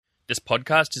This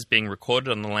podcast is being recorded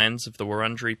on the lands of the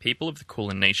Wurundjeri people of the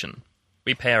Kulin Nation.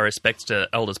 We pay our respects to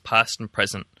elders past and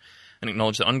present and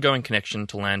acknowledge the ongoing connection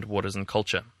to land, waters and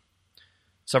culture.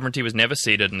 Sovereignty was never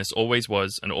ceded, and this always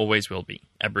was and always will be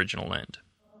Aboriginal land.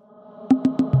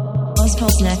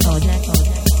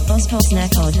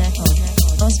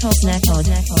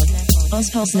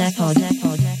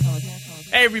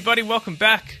 Hey everybody, welcome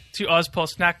back to Ozpol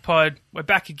Snack Pod. We're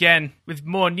back again with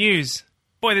more news.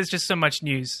 Boy, there's just so much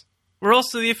news. We're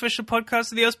also the official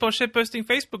podcast of the Ozpol Shitposting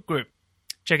Facebook group.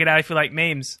 Check it out if you like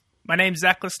memes. My name's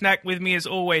Zach Lesnack. With me as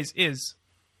always is...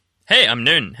 Hey, I'm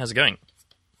Noon. How's it going?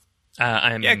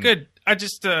 Yeah, good.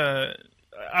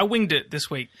 I winged it this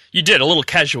week. You did, a little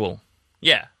casual.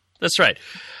 Yeah, that's right.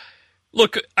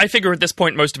 Look, I figure at this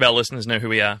point most of our listeners know who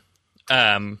we are.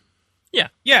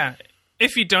 Yeah,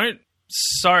 if you don't,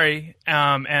 sorry,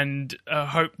 and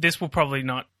hope this will probably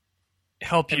not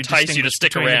help you entice you to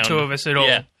stick between around. The two of us at all.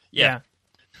 Yeah.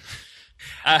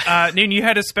 Noon, you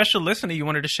had a special listener you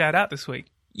wanted to shout out this week.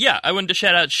 Yeah, I wanted to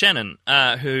shout out Shannon,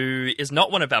 who is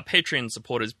not one of our Patreon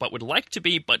supporters, but would like to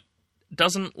be, but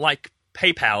doesn't like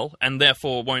PayPal, and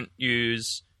therefore won't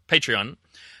use Patreon.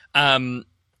 Or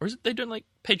is it they don't like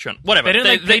Patreon? Whatever. They don't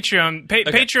like Patreon. Okay.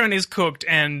 Patreon is cooked,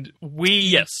 and we...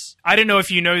 Yes. I don't know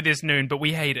if you know this, Noon, but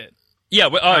we hate it. Yeah,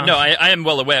 no, I am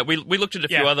well aware. We looked at a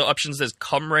few other options. There's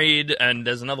Comrade, and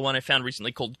there's another one I found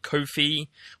recently called Ko-fi,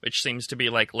 which seems to be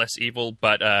like less evil,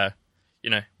 but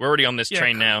we're already on this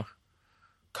train now.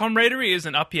 Comradery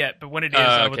isn't up yet, but when it is,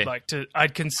 okay.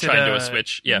 I'd consider try and do a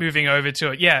switch. Yeah. moving over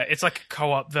to it. Yeah, it's like a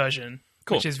co-op version,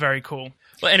 Cool. which is very cool.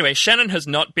 Well, anyway, Shannon has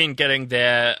not been getting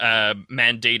their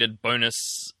mandated bonus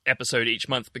episode each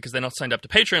month because they're not signed up to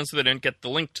Patreon, so they don't get the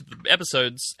link to the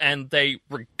episodes, and they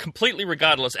completely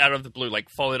regardless, out of the blue,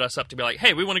 followed us up to be like,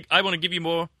 hey, I want to give you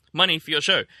more money for your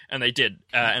show, and they did.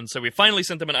 And so we finally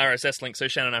sent them an RSS link. So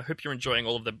Shannon, I hope you're enjoying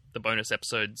all of the bonus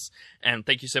episodes, and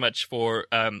thank you so much for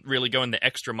really going the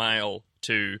extra mile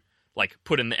to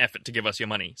put in the effort to give us your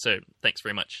money. So thanks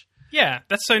very much. Yeah,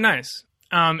 that's so nice.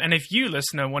 And if you,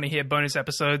 listener, want to hear bonus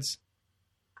episodes,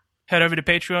 head over to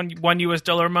Patreon.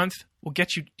 $1 a month will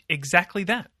get you exactly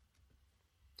that.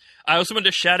 I also want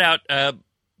to shout out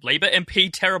Labour MP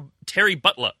Terry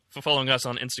Butler for following us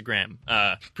on Instagram.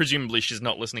 Presumably she's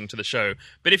not listening to the show.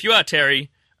 But if you are, Terry,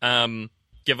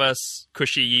 give us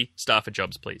cushy Stafford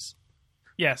jobs, please.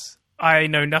 Yes. I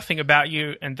know nothing about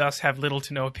you and thus have little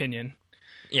to no opinion.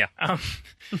 Yeah.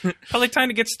 Probably time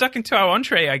to get stuck into our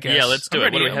entree, I guess. Yeah, let's do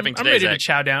it. What are we having today, I'm ready Zach? to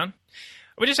chow down.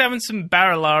 We're just having some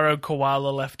Barilaro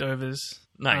koala leftovers.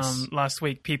 Nice. Last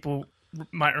week, people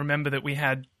might remember that we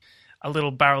had a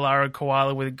little Barilaro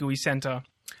koala with a gooey center.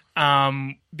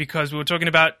 Because we were talking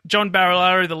about John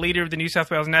Barilaro, the leader of the New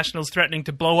South Wales Nationals, threatening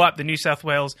to blow up the New South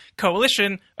Wales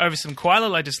coalition over some koala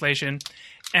legislation.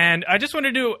 And I just want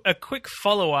to do a quick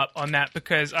follow-up on that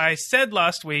because I said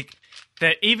last week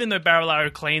that even though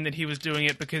Barilaro claimed that he was doing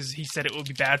it because he said it would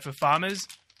be bad for farmers,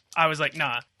 I was like,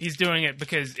 nah, he's doing it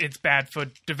because it's bad for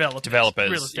developers.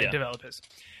 Real estate developers.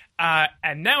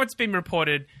 And now it's been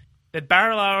reported that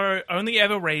Barilaro only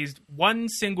ever raised one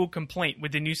single complaint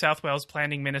with the New South Wales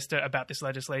Planning Minister about this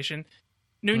legislation.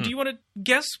 Noon, do you want to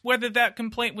guess whether that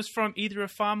complaint was from either a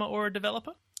farmer or a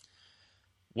developer?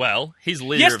 Well, he's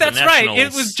leader of the Nationals. Yes, that's right.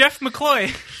 It was Jeff McCloy.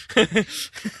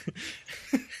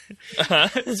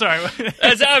 Sorry.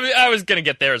 I was going to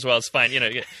get there as well. It's fine.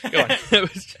 Go on.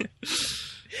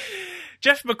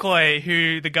 Jeff McCloy,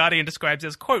 who The Guardian describes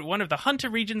as, quote, one of the Hunter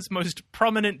region's most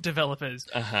prominent developers,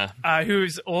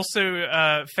 who's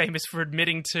also famous for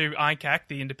admitting to ICAC,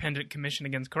 the Independent Commission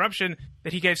Against Corruption,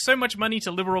 that he gave so much money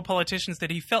to Liberal politicians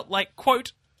that he felt like,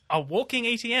 quote, a walking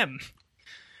ATM.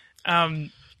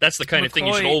 That's the kind of thing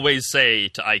you should always say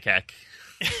to ICAC.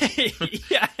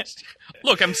 Yeah.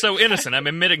 Look, I'm so innocent. I'm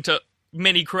admitting to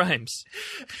many crimes.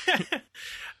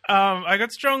 I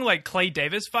got strong, Clay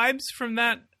Davis vibes from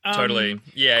that. Totally.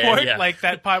 Yeah, quote, yeah. Like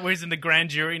that part where he's in the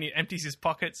grand jury and he empties his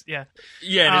pockets. Yeah.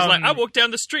 Yeah, and he's like, I walk down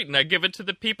the street and I give it to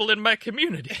the people in my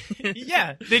community.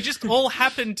 Yeah, they just all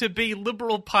happen to be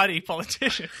Liberal Party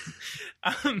politicians.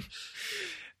 But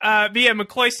yeah,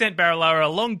 McCloy sent Barilaro a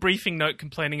long briefing note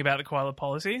complaining about the koala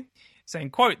policy,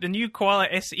 saying, quote, the new koala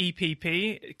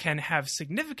SEPP can have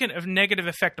significant negative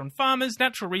effect on farmers,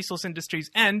 natural resource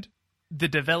industries, and the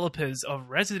developers of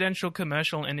residential,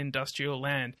 commercial, and industrial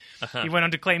land. He went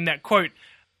on to claim that, quote,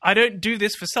 I don't do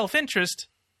this for self-interest.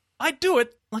 I do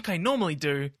it like I normally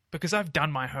do because I've done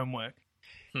my homework.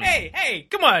 Hey,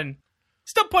 come on.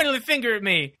 Stop pointing the finger at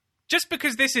me. Just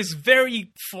because this is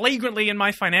very flagrantly in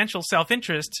my financial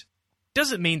self-interest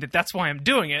doesn't mean that that's why I'm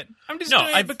doing it. I'm just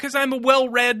doing it because I'm a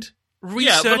well-read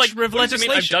research but like, of what does it mean,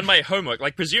 legislation. I've done my homework.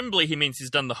 Like, presumably he means he's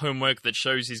done the homework that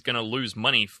shows he's going to lose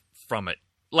money from it.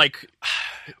 Like,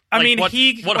 I mean, what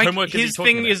like, homework is he his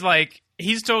talking thing about? is like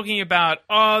he's talking about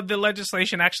the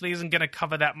legislation actually isn't going to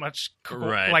cover that much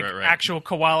Right. actual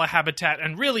koala habitat,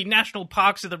 and really national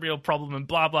parks are the real problem, and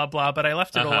blah blah blah. But I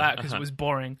left it all out because it was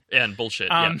boring. Yeah, and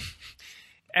bullshit. And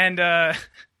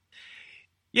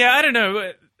yeah, I don't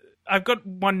know. I've got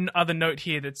one other note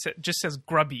here that just says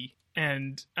grubby,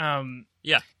 and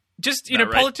Yeah. just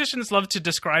Right. politicians love to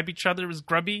describe each other as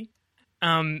grubby. That's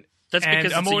and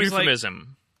because I'm it's a always like-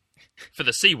 euphemism for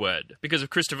the C word, because of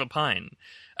Christopher Pine.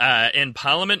 In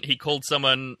Parliament, he called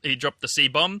someone, he dropped the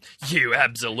C-bomb, you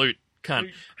absolute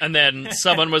cunt. And then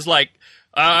someone was like,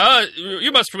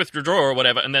 you must withdraw or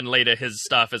whatever. And then later his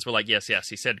staffers were like, yes,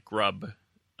 he said grub.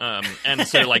 And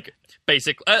so, like,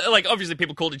 like, obviously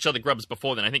people called each other grubs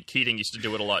before then. I think Keating used to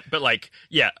do it a lot. But, like,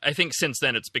 yeah, I think since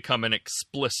then it's become an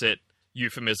explicit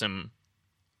euphemism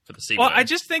for the C word. Well, I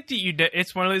just think that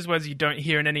it's one of those words you don't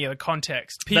hear in any other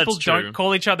context. People That's true. don't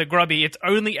call each other grubby. It's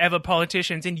only ever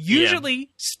politicians, and usually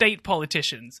state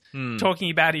politicians talking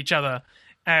about each other.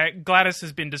 Gladys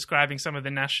has been describing some of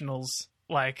the Nationals'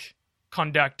 like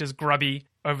conduct as grubby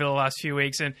over the last few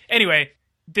weeks. And anyway,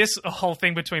 this whole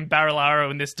thing between Barilaro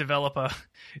and this developer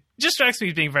just strikes me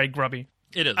as being very grubby.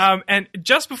 It is. And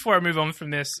just before I move on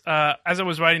from this, as I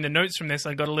was writing the notes from this,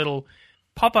 I got a little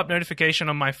pop-up notification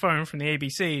on my phone from the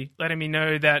ABC letting me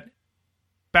know that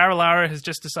Barilaro has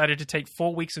just decided to take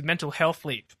 4 weeks of mental health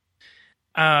leave.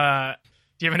 Do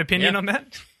you have an opinion on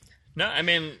that? No, I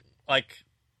mean, like,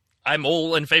 I'm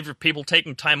all in favor of people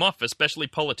taking time off, especially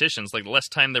politicians. Like, the less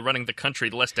time they're running the country,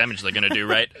 the less damage they're going to do,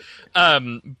 right?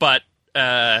 But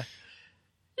yeah,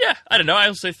 I don't know. I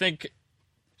also think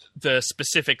the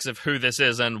specifics of who this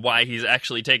is and why he's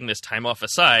actually taking this time off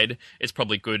aside, it's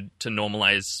probably good to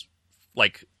normalize,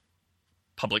 like,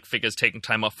 public figures taking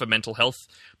time off for mental health.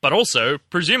 But also,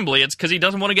 presumably, it's because he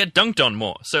doesn't want to get dunked on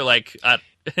more. So, like...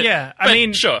 Yeah, I But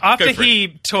mean, sure, after go for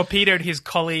he torpedoed his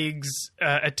colleague's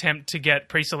attempt to get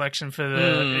pre-selection for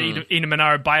the Ina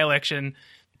Monaro by-election,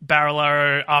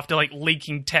 Barilaro, after like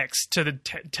leaking text to the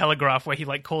Telegraph where he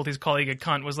like called his colleague a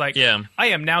cunt, was like, Yeah. I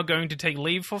am now going to take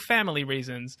leave for family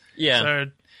reasons. Yeah. So,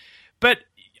 but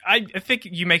I think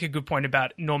you make a good point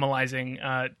about normalizing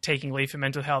taking leave for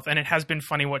mental health, and it has been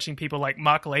funny watching people like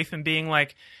Mark Latham being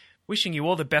like, wishing you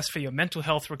all the best for your mental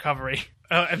health recovery.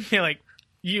 I feel like,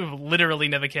 you've literally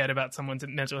never cared about someone's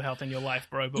mental health in your life,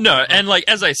 bro. But No, and like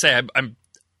as I say,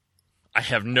 I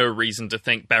have no reason to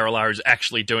think Barilaro is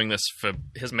actually doing this for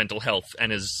his mental health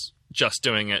and is just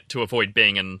doing it to avoid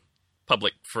being in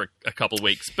public for a couple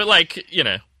weeks. But like, you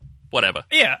know, whatever.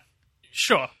 Yeah,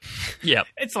 sure. Yeah.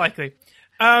 It's likely.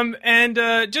 And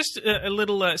just a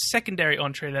little secondary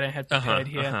entree that I had prepared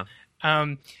here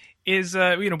is,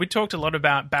 we talked a lot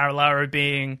about Barilaro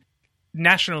being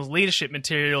Nationals leadership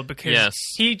material because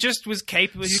he just was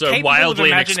capable. He's so capable wildly of and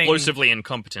imagining, explosively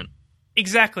incompetent.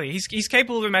 Exactly, he's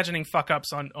capable of imagining fuck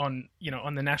ups on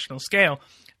the national scale.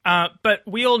 But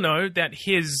we all know that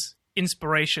his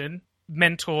inspiration,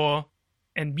 mentor,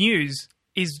 and muse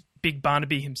is Big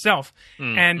Barnaby himself.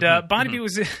 Barnaby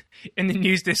was in the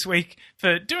news this week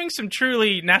for doing some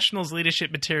truly Nationals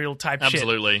leadership material type shit.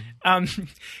 Absolutely.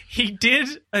 He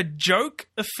did a joke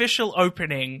official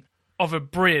opening of a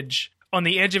bridge on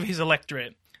the edge of his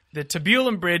electorate. The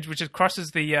Tabulum Bridge, which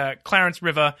crosses the Clarence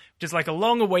River, which is like a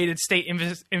long-awaited state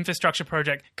infrastructure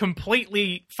project,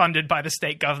 completely funded by the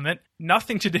state government,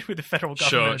 nothing to do with the federal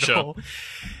government at all.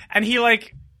 And he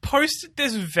posted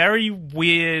this very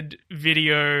weird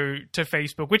video to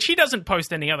Facebook, which he doesn't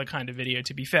post any other kind of video,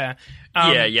 to be fair.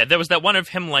 Yeah. There was that one of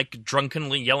him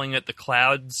drunkenly yelling at the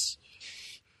clouds.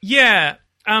 Yeah.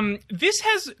 This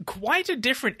has quite a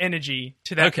different energy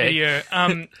to that video.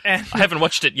 And I haven't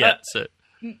watched it yet, so...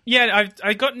 Yeah,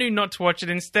 I got new not to watch it.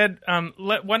 Instead,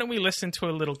 why don't we listen to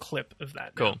a little clip of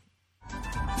that? Cool. I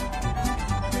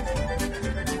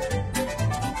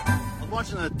was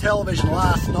watching the television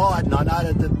last night and I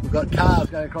noted that we've got cars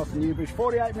going across the new bridge.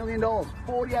 $48 million.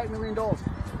 $48 million.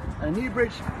 And a new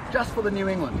bridge just for the New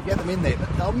England to get them in there.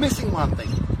 But they were missing one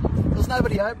thing. There was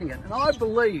nobody opening it. And I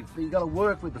believe that you've got to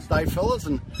work with the state fellas,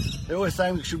 and they're always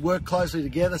saying we should work closely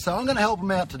together. So I'm going to help them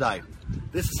out today.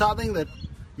 This is something that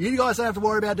you guys don't have to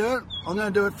worry about doing it. I'm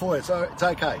going to do it for you, so it's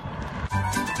okay.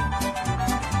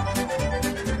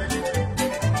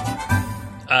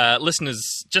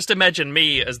 Listeners, just imagine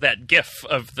me as that gif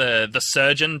of the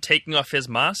surgeon taking off his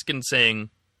mask and saying,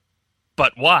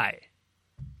 "But why?"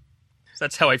 So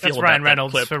that's how I feel That's about Ryan that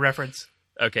Reynolds clip. for reference.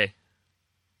 Okay.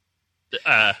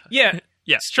 Yeah.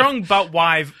 Yeah. Strong but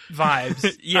why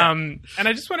vibes. Yeah. And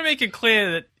I just want to make it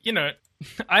clear that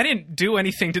I didn't do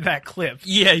anything to that clip.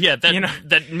 Yeah,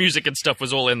 that music and stuff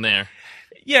was all in there.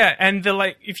 Yeah, and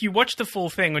if you watch the full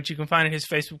thing, which you can find on his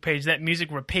Facebook page, that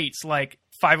music repeats like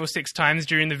 5 or 6 times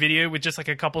during the video with just like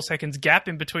a couple seconds gap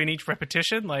in between each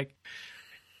repetition. Like,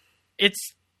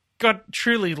 it's got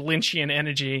truly Lynchian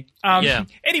energy.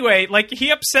 Anyway, he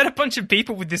upset a bunch of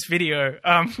people with this video.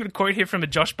 I'm going to quote here from a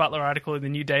Josh Butler article in the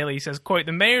New Daily. He says, quote,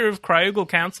 "The mayor of Craigogle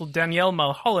Council, Danielle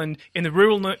Mulholland, in the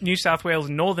rural New South Wales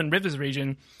Northern Rivers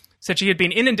region, said she had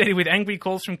been inundated with angry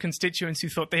calls from constituents who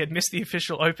thought they had missed the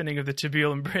official opening of the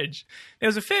Terbulan Bridge. There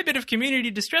was a fair bit of community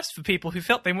distress for people who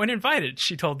felt they weren't invited,"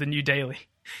 she told the New Daily.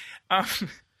 Have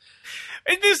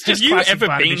you ever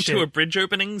been to a bridge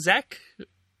opening, Zach?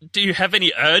 Do you have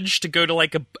any urge to go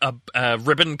to a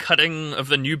ribbon cutting of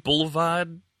the new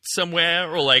boulevard somewhere,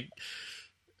 or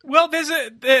Well,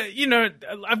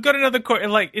 I've got another quote.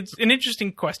 It's an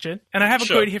interesting question, and I have a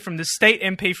quote here from the state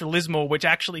MP for Lismore, which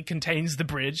actually contains the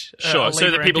bridge. Sure, so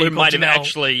the people who might have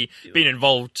actually been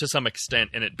involved to some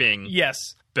extent in it being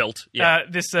built. Yeah.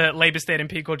 This Labour state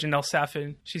MP called Janelle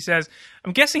Saffin. She says,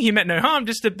 "I'm guessing he meant no harm,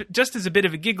 just as a bit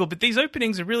of a giggle, but these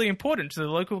openings are really important to the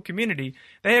local community.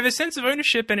 They have a sense of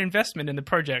ownership and investment in the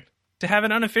project. To have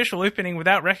an unofficial opening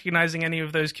without recognising any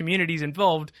of those communities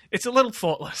involved, it's a little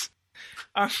thoughtless."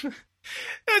 So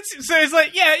it's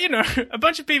a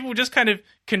bunch of people just kind of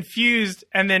confused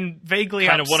and then vaguely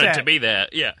kind upset. of wanted to be there,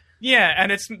 yeah. Yeah,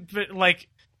 and it's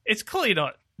clearly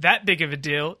not that big of a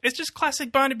deal. It's just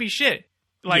classic Barnaby shit.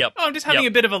 I'm just having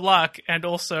a bit of a lark, and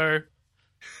also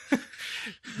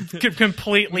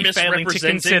completely failing to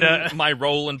consider my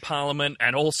role in Parliament,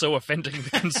 and also offending the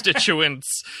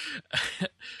constituents.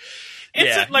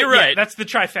 You're right. Yeah, that's the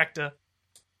trifecta.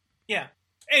 Yeah.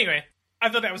 Anyway, I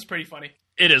thought that was pretty funny.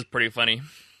 It is pretty funny.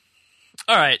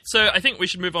 All right, so I think we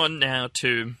should move on now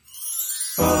to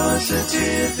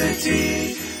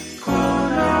Positivity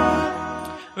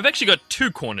Corner. We've actually got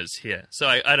 2 corners here, so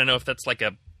I don't know if that's like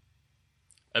a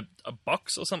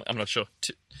box or something. I'm not sure.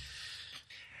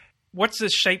 What's the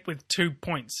shape with 2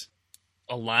 points?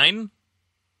 A line?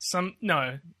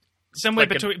 Somewhere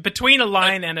between a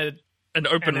line and an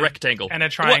open rectangle and a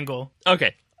triangle. What?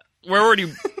 Okay, we're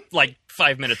already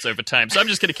 5 minutes over time, so I'm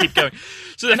just going to keep going.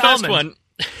 So the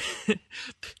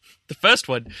first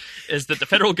one is that the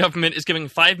federal government is giving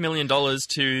 $5 million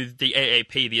to the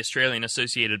AAP, the Australian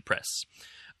Associated Press.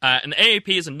 And the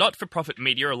AAP is a not-for-profit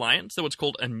media alliance, so it's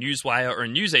called a newswire or a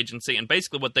news agency, and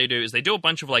basically what they do is they do a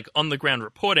bunch of on-the-ground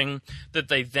reporting that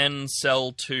they then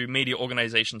sell to media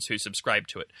organizations who subscribe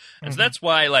to it. And so that's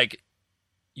why,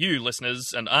 you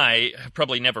listeners and I have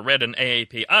probably never read an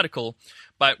AAP article,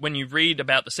 but when you read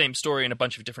about the same story in a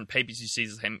bunch of different papers, you see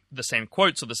the same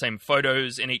quotes or the same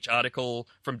photos in each article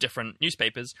from different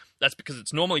newspapers. That's because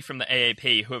it's normally from the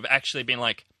AAP, who have actually been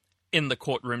in the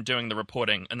courtroom doing the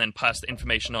reporting and then pass the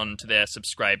information on to their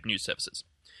subscribed news services.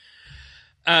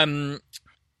 And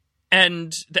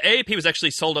the AAP was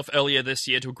actually sold off earlier this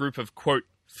year to a group of, quote,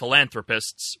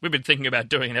 philanthropists. We've been thinking about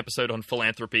doing an episode on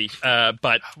philanthropy,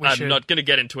 but I'm not going to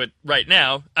get into it right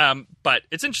now. But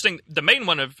it's interesting, the main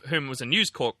one of whom was a News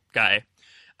Corp guy,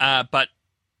 but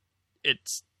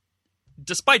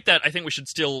despite that, I think we should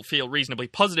still feel reasonably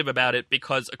positive about it,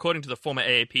 because according to the former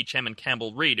AAP chairman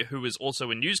Campbell Reid, who was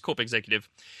also a News Corp executive,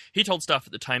 he told staff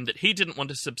at the time that he didn't want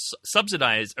to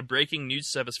subsidize a breaking news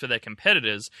service for their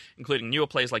competitors, including newer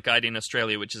players like Guardian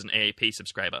Australia, which is an AAP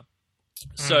subscriber.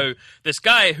 So this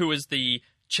guy who was the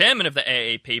chairman of the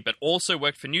AAP but also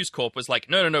worked for News Corp was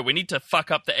like, no, we need to fuck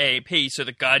up the AAP so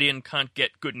the Guardian can't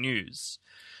get good news.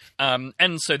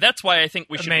 And so that's why I think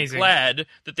we should be glad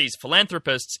that these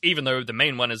philanthropists, even though the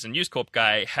main one is a News Corp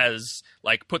guy, has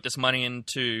put this money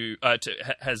into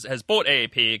has bought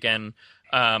AAP again,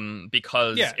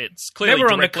 because it's clearly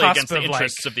directly against the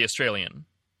interests of the Australian.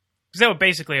 Because they were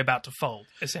basically about to fold,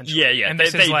 essentially. Yeah. And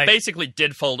they basically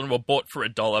did fold and were bought for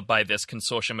 $1 by this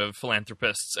consortium of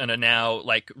philanthropists and are now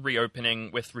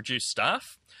reopening with reduced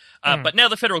staff. But now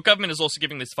the federal government is also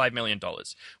giving this $5 million,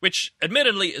 which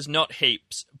admittedly is not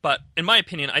heaps, but in my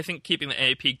opinion, I think keeping the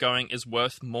AAP going is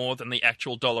worth more than the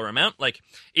actual dollar amount.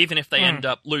 Even if they end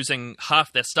up losing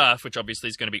half their staff, which obviously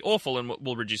is going to be awful and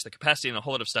will reduce the capacity and a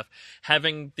whole lot of stuff,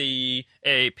 having the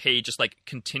AAP just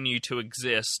continue to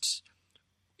exist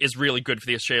is really good for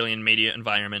the Australian media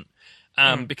environment.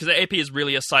 Because the AP is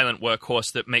really a silent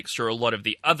workhorse that makes sure a lot of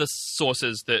the other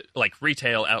sources that,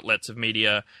 retail outlets of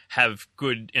media, have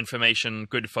good information,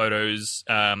 good photos,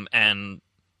 and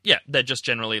they're just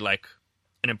generally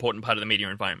an important part of the media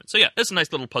environment. So that's a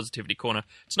nice little positivity corner.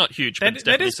 It's not huge, but it's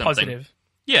definitely something. Positive.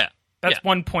 Yeah. That's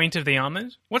one point of the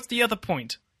armoured. What's the other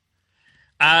point?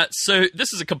 So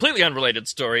this is a completely unrelated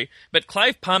story, but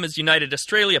Clive Palmer's United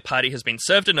Australia Party has been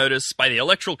served a notice by the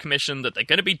Electoral Commission that they're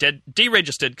going to be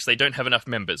deregistered because they don't have enough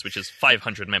members, which is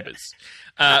 500 members,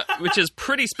 which is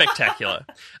pretty spectacular.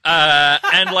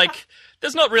 And, like,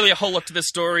 there's not really a whole lot to this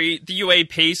story. The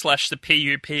UAP / the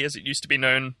PUP, as it used to be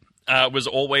known, was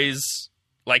always,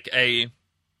 like, a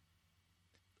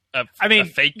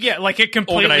fake like a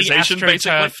completely organization,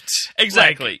 astroturfed,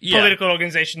 exactly, political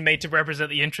organization made to represent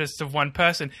the interests of one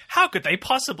person. How could they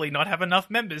possibly not have enough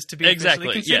members to be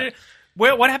officially considered?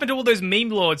 What happened to all those meme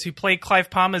lords who played Clive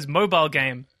Palmer's mobile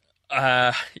game?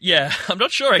 I'm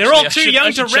not sure. Actually. They're all too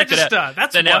young to register.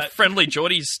 They're now Friendly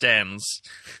Geordies stands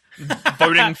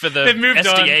voting for the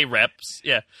SDA reps.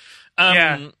 Yeah.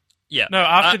 No,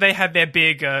 after they had their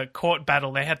big court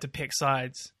battle, they had to pick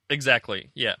sides.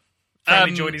 Exactly. Yeah.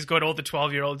 Friendly Geordies got all the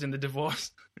 12-year-olds in the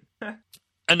divorce.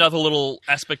 Another little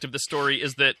aspect of the story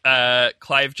is that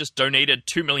Clive just donated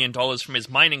 $2 million from his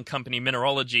mining company,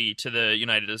 Mineralogy, to the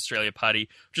United Australia Party,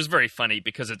 which is very funny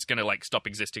because it's going to, like, stop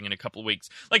existing in a couple of weeks.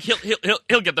 Like,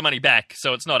 he'll get the money back,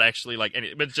 so it's not actually, like,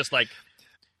 but it's just like,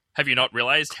 have you not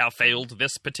realized how failed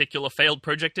this particular failed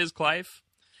project is, Clive?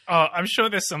 Oh, I'm sure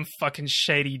there's some fucking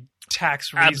shady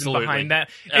tax reason behind that.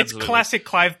 It's classic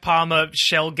Clive Palmer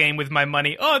shell game with my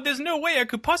money. Oh, there's no way I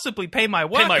could possibly pay my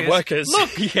workers. Look,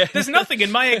 there's nothing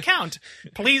in my account.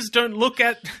 Please don't look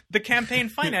at the campaign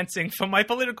financing for my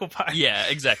political party. Yeah,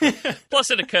 exactly.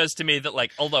 Plus, it occurs to me that,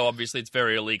 like, although obviously it's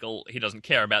very illegal, he doesn't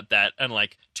care about that, and,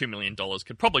 like, $2 million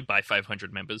could probably buy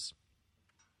 500 members.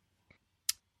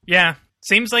 Yeah.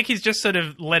 Seems like he's just sort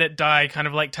of let it die, kind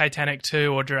of like Titanic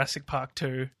 2 or Jurassic Park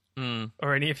 2.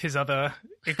 Or any of his other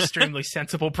extremely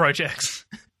sensible projects.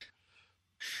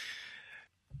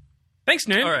 Thanks,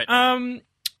 Noon.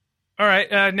 All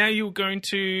right. Now you're going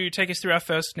to take us through our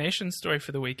First Nations story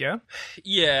for the week, yeah?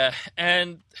 Yeah,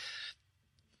 and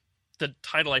the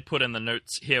title I put in the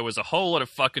notes here was a whole lot of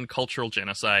fucking cultural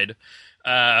genocide.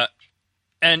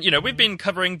 And, you know, we've been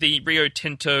covering the Rio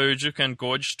Tinto Juukan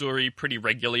Gorge story pretty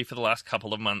regularly for the last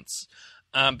couple of months.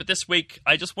 But this week,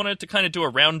 I just wanted to kind of do a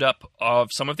roundup of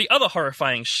some of the other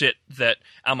horrifying shit that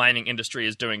our mining industry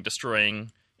is doing,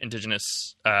 destroying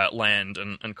indigenous land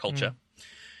and culture.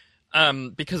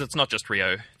 Because it's not just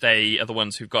Rio. They are the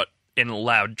ones who've got in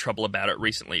loud trouble about it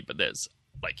recently. But there's,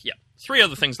 three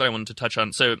other things that I wanted to touch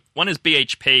on. So one is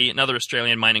BHP, another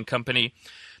Australian mining company.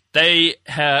 They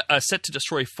are set to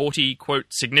destroy 40, quote,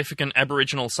 significant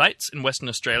Aboriginal sites in Western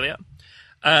Australia.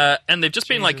 And they've just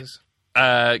been,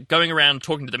 going around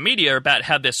talking to the media about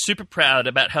how they're super proud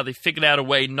about how they figured out a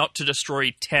way not to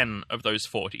destroy 10 of those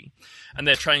 40. And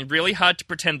they're trying really hard to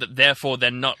pretend that, therefore,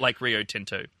 they're not like Rio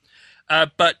Tinto.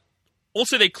 But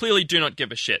also, they clearly do not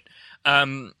give a shit.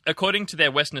 According to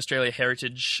their Western Australia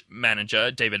Heritage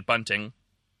manager, David Bunting,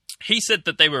 he said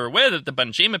that they were aware that the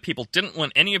Bunjima people didn't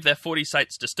want any of their 40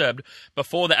 sites disturbed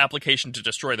before the application to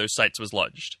destroy those sites was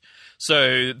lodged.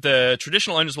 So the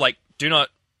traditional owners were like, do not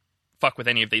fuck with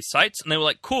any of these sites. And they were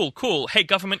like, cool. Hey,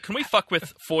 government, can we fuck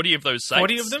with 40 of those sites?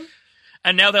 40 of them?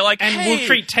 And now they're like, and hey, we'll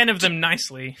treat 10 of them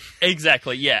nicely.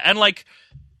 Exactly, yeah. And, like,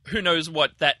 who knows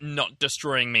what that not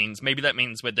destroying means. Maybe that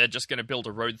means where they're just going to build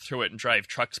a road through it and drive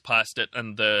trucks past it,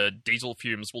 and the diesel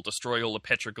fumes will destroy all the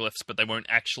petroglyphs, but they won't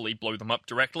actually blow them up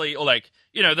directly. Or, like,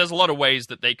 you know, there's a lot of ways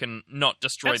that they can not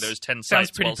destroy those 10 sites.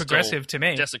 Sounds pretty progressive to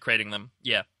me. Desecrating them,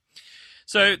 yeah.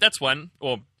 So that's one,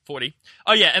 or 40.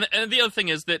 Oh, yeah, and the other thing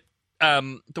is that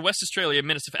the West Australia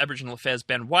Minister for Aboriginal Affairs,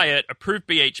 Ben Wyatt, approved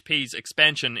BHP's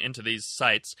expansion into these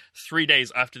sites 3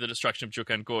 days after the destruction of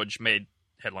Juukan Gorge made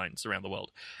headlines around the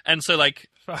world. And so, like,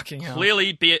 fucking hell.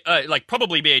 Clearly,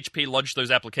 probably BHP lodged those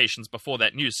applications before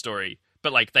that news story,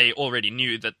 but, like, they already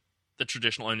knew that the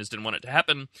traditional owners didn't want it to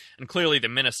happen, and clearly the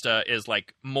minister is,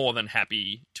 like, more than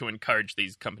happy to encourage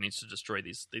these companies to destroy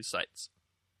these sites.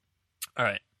 All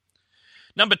right.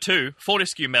 Number 2,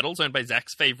 Fortescue Metals, owned by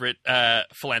Zach's favourite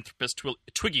philanthropist,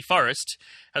 Twiggy Forrest,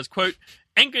 has, quote,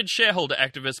 angered shareholder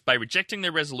activists by rejecting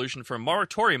their resolution for a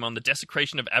moratorium on the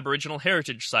desecration of Aboriginal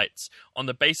heritage sites on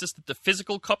the basis that the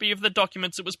physical copy of the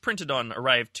documents it was printed on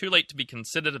arrived too late to be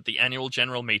considered at the annual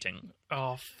general meeting.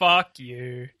 Oh, fuck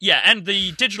you. Yeah, and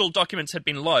the digital documents had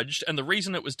been lodged, and the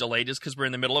reason it was delayed is because we're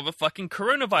in the middle of a fucking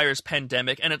coronavirus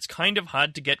pandemic, and it's kind of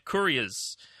hard to get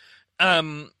couriers.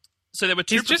 So there were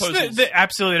two proposals. He's just the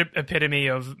absolute epitome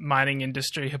of mining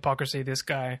industry hypocrisy, this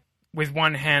guy. With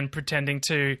one hand pretending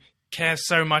to care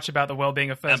so much about the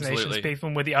well-being of First Nations people,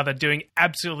 and with the other doing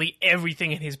absolutely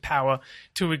everything in his power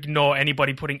to ignore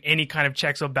anybody putting any kind of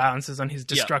checks or balances on his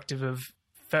destructive of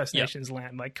First Nations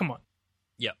land. Like, come on.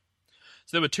 Yeah.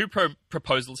 So there were two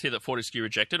proposals here that Fortescue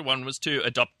rejected. One was to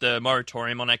adopt the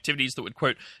moratorium on activities that would,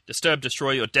 quote, disturb,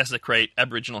 destroy, or desecrate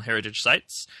Aboriginal heritage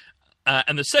sites.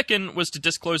 And the second was to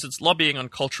disclose its lobbying on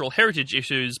cultural heritage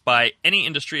issues by any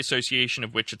industry association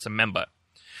of which it's a member.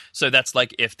 So that's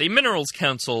like if the Minerals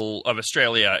Council of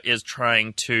Australia is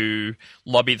trying to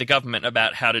lobby the government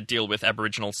about how to deal with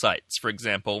Aboriginal sites, for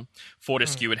example,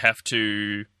 Fortescue would have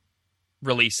to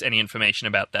release any information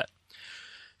about that.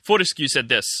 Fortescue said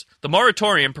this: the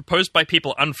moratorium proposed by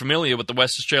people unfamiliar with the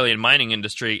West Australian mining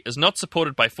industry is not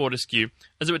supported by Fortescue,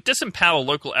 as it would disempower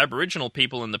local Aboriginal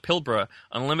people in the Pilbara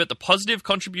and limit the positive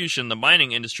contribution the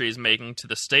mining industry is making to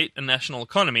the state and national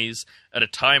economies at a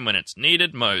time when it's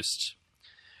needed most.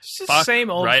 It's just the same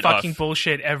old right fucking off.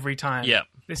 bullshit every time. Yeah.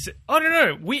 I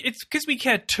don't know. It's because we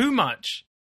care too much.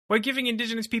 We're giving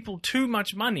Indigenous people too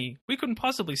much money. We couldn't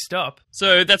possibly stop.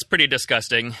 So that's pretty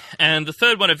disgusting. And the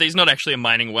third one of these, not actually a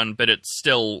mining one, but it's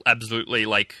still absolutely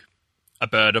like a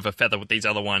bird of a feather with these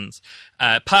other ones.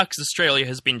 Parks Australia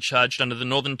has been charged under the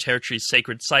Northern Territory's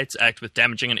Sacred Sites Act with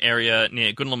damaging an area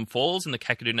near Goonellum Falls in the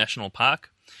Kakadu National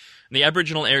Park. The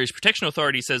Aboriginal Areas Protection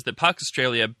Authority says that Parks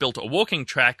Australia built a walking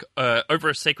track over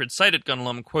a sacred site at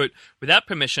Goonellum, quote, without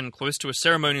permission, close to a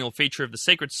ceremonial feature of the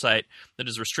sacred site that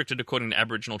is restricted according to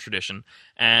Aboriginal tradition.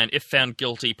 And if found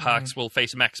guilty, Parks will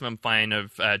face a maximum fine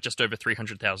of just over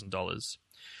 $300,000.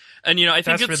 And, you know, I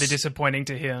think that's really disappointing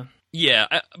to hear.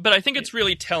 Yeah, but I think it's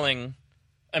really telling.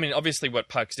 I mean, obviously what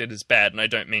Parks did is bad, and I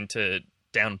don't mean to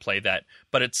downplay that,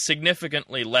 but it's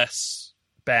significantly less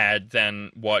bad than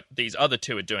what these other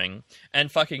two are doing,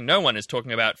 and fucking no one is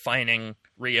talking about fining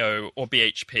Rio or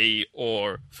BHP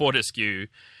or Fortescue,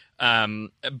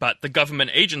 but the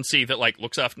government agency that like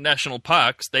looks after national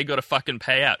parks, they got to fucking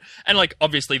pay out. And like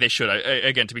obviously they should.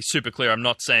 Again, to be super clear, I'm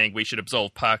not saying we should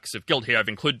absolve Parks of guilt here. I've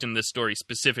included in this story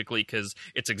specifically because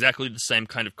it's exactly the same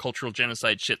kind of cultural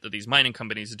genocide shit that these mining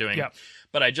companies are doing. Yep.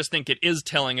 But I just think it is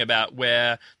telling about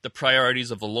where the priorities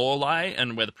of the law lie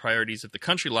and where the priorities of the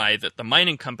country lie, that the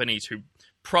mining companies who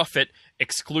profit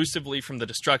exclusively from the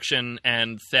destruction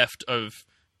and theft of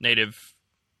native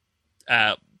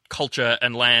culture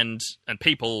and land and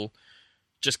people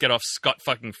just get off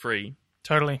scot-fucking-free.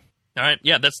 Totally. All right,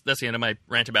 yeah, that's the end of my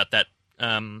rant about that.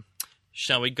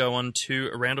 Shall we go on to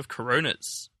a round of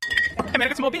Coronas? Hey man, I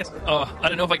got some more beers. Oh, I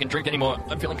don't know if I can drink anymore.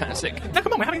 I'm feeling kind of sick. No,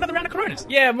 come on, we're having another round of Coronas.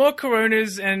 Yeah, more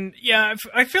Coronas, and yeah,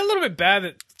 I feel a little bit bad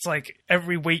that it's like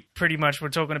every week pretty much we're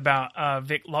talking about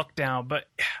Vic lockdown, but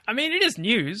I mean, it is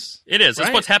news. It is. Right?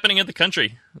 It's what's happening in the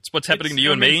country. It's what's happening to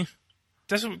you and me.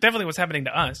 That's definitely what's happening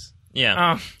to us.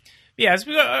 Yeah. Yeah, so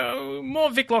we got more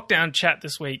Vic lockdown chat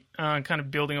this week, kind of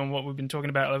building on what we've been talking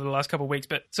about over the last couple of weeks.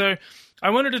 But so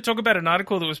I wanted to talk about an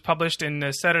article that was published in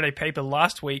the Saturday paper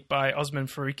last week by Osman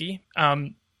Faruqi,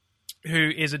 who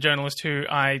is a journalist who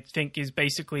I think is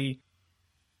basically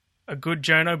a good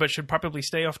journo, but should probably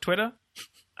stay off Twitter.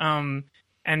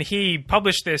 And he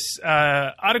published this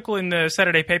article in the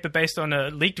Saturday paper based on a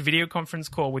leaked video conference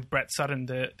call with Brett Sutton,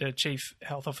 the Chief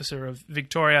Health Officer of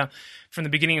Victoria, from the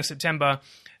beginning of September,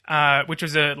 which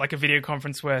was a video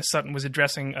conference where Sutton was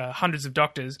addressing hundreds of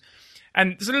doctors.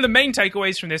 And sort of the main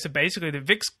takeaways from this are basically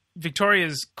that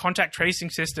Victoria's contact tracing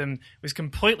system was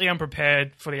completely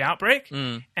unprepared for the outbreak.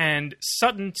 And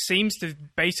Sutton seems to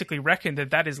basically reckon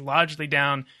that is largely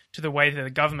down to the way that the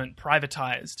government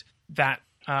privatized that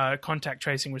contact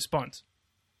tracing response.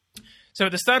 So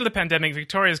at the start of the pandemic,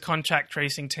 Victoria's contact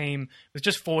tracing team was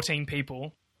just 14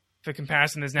 people. For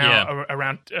comparison, there's now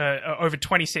around over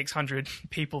 2,600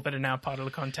 people that are now part of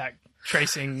the contact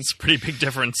tracing. It's a pretty big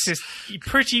difference.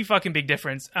 Pretty fucking big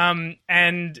difference.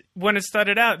 And when it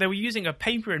started out, they were using a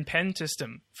paper and pen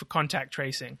system for contact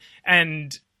tracing.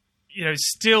 And you know,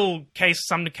 still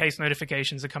some case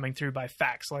notifications are coming through by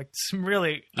fax. Like some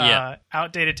really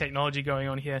outdated technology going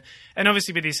on here. And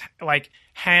obviously with these like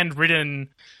handwritten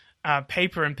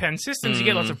paper and pen systems, you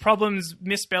get lots of problems,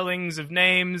 misspellings of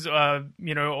names, or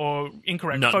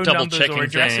incorrect phone numbers or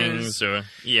addresses.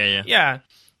 Yeah.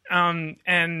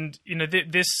 And you know,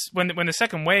 this when the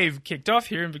second wave kicked off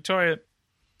here in Victoria,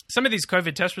 some of these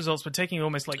COVID test results were taking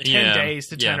almost like 10 days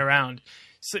to turn around.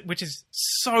 So, which is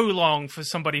so long for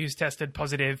somebody who's tested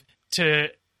positive to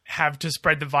have to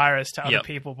spread the virus to other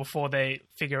people before they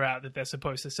figure out that they're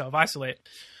supposed to self-isolate.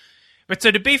 But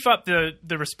so to beef up the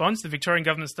response, the Victorian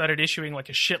government started issuing like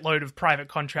a shitload of private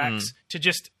contracts to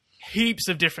just heaps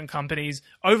of different companies,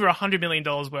 over $100 million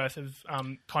worth of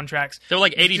contracts. There were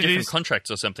like 80 different contracts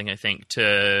or something, I think,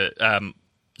 to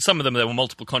some of them there were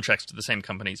multiple contracts to the same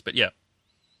companies, but yeah.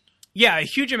 Yeah, a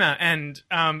huge amount, and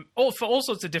for all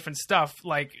sorts of different stuff,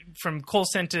 like from call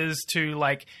centers to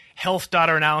like health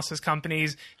data analysis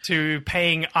companies to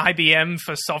paying IBM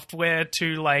for software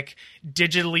to like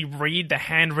digitally read the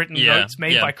handwritten notes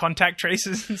made by contact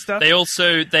tracers and stuff.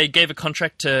 They gave a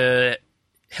contract to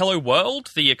Hello World,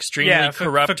 the extremely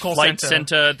corrupt flight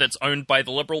center that's owned by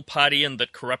the Liberal Party and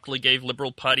that corruptly gave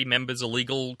Liberal Party members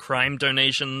illegal crime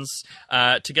donations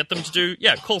to get them to do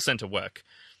call center work.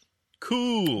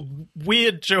 Cool.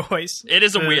 Weird choice. It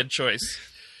is a weird choice.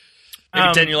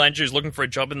 Maybe Daniel Andrews looking for a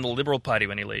job in the Liberal Party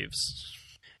when he leaves.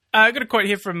 I got a quote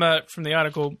here from the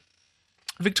article.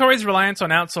 Victoria's reliance on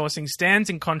outsourcing stands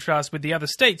in contrast with the other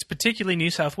states, particularly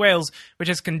New South Wales, which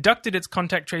has conducted its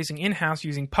contact tracing in-house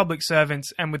using public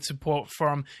servants and with support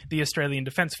from the Australian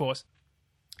Defence Force.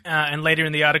 And later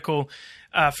in the article,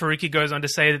 Faruqi goes on to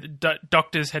say that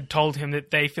doctors had told him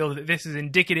that they feel that this is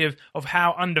indicative of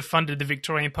how underfunded the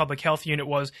Victorian Public Health Unit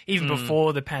was even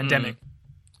before the pandemic.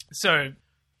 So,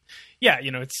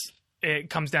 it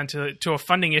comes down to a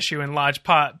funding issue in large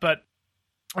part. But,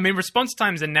 I mean, response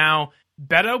times are now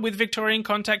better with Victorian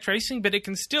contact tracing, but it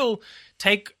can still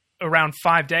take around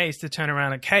 5 days to turn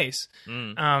around a case.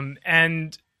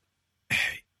 And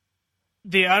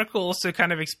the article also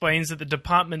kind of explains that the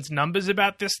department's numbers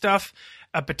about this stuff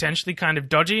are potentially kind of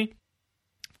dodgy.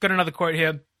 I've got another quote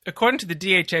here. According to the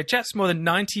DHHS, more than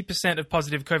 90% of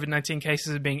positive COVID-19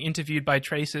 cases are being interviewed by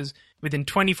tracers within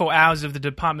 24 hours of the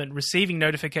department receiving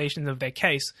notifications of their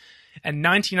case, and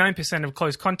 99% of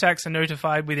close contacts are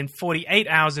notified within 48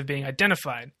 hours of being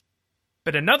identified.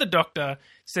 But another doctor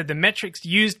said the metrics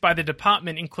used by the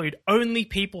department include only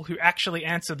people who actually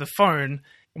answer the phone,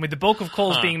 and with the bulk of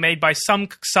calls being made by some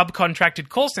subcontracted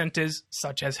call centers,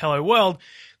 such as Hello World,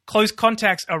 close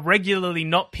contacts are regularly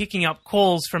not picking up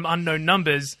calls from unknown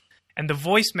numbers, and the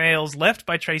voicemails left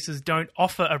by tracers don't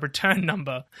offer a return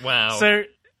number. Wow. So,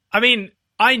 I mean,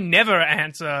 I never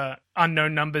answer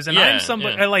unknown numbers, and I'm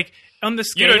somebody like on the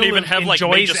scale you don't even have like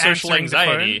major enjoys social answering the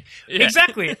anxiety. phone.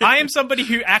 Exactly. I am somebody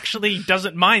who actually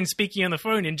doesn't mind speaking on the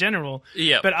phone in general.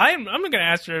 Yeah. But I'm not going to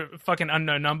answer a fucking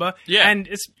unknown number. Yeah. And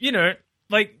it's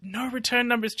like no return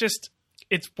number is just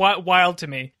it's wild to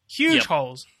me. Huge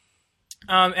holes.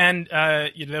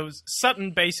 There was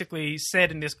Sutton basically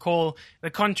said in this call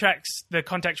the contact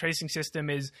tracing system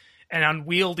is an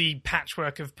unwieldy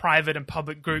patchwork of private and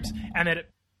public groups, and that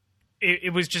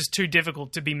it was just too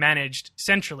difficult to be managed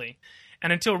centrally.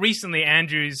 And until recently,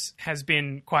 Andrews has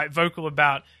been quite vocal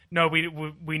about, no,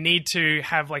 we need to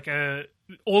have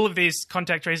all of this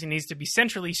contact tracing needs to be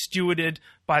centrally stewarded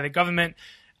by the government.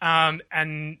 And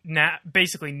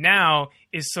now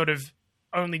is sort of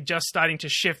only just starting to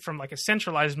shift from like a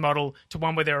centralized model to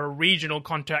one where there are regional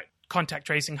contact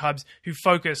tracing hubs who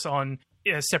focus on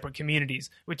separate communities,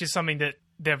 which is something that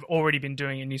they've already been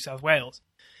doing in New South Wales.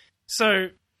 So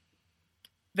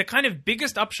the kind of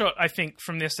biggest upshot, I think,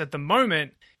 from this at the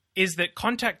moment is that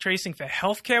contact tracing for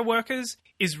healthcare workers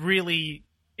is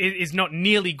not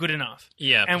nearly good enough.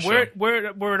 Yeah, and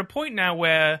we're at a point now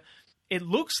where it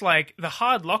looks like the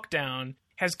hard lockdown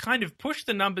has kind of pushed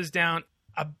the numbers down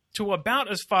to about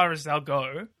as far as they'll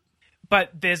go.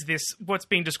 But there's this, what's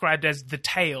being described as the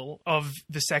tail of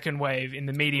the second wave in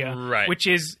the media, right, which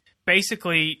is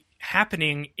basically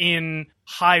happening in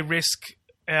high-risk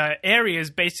areas,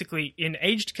 basically in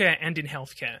aged care and in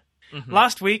healthcare. Mm-hmm.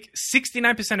 Last week,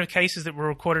 69% of cases that were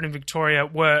recorded in Victoria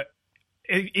were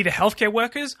either healthcare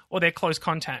workers or their close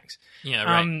contacts. Yeah,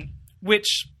 right.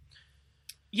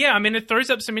 It throws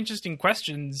up some interesting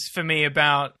questions for me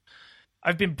about...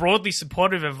 I've been broadly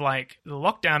supportive of like the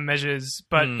lockdown measures,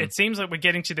 but it seems like we're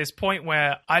getting to this point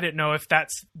where I don't know if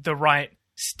that's the right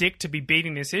stick to be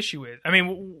beating this issue with. I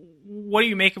mean, what do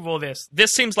you make of all this?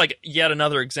 This seems like yet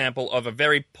another example of a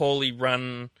very poorly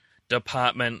run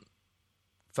department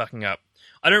fucking up.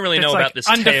 I don't really know about this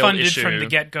tail underfunded issue from the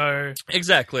get-go.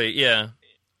 Exactly, yeah.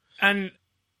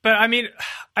 But I mean,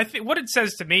 I think what it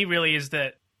says to me really is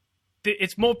that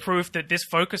it's more proof that this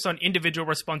focus on individual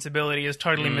responsibility is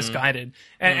totally misguided.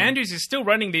 And Andrews is still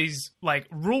running these like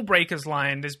rule breakers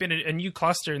line. There's been a new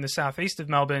cluster in the southeast of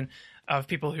Melbourne of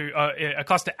people who are a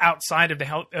cluster outside of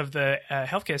the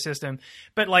healthcare system.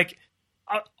 But like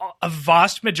a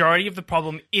vast majority of the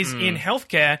problem is in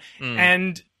healthcare,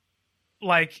 and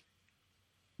like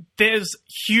there's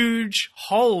huge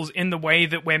holes in the way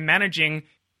that we're managing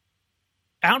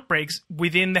outbreaks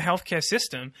within the healthcare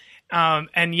system.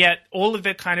 And yet all of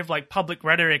the kind of like public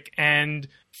rhetoric and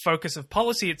focus of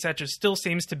policy, etc., still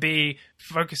seems to be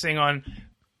focusing on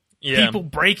people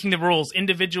breaking the rules,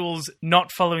 individuals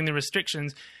not following the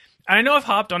restrictions. And I know I've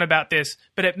harped on about this,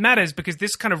 but it matters because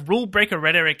this kind of rule breaker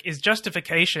rhetoric is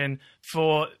justification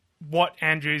for what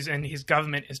Andrews and his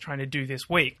government is trying to do this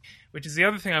week, which is the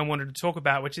other thing I wanted to talk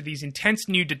about, which are these intense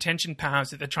new detention powers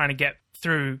that they're trying to get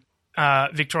through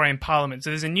Victorian Parliament.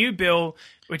 So there's a new bill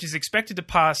which is expected to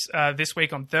pass this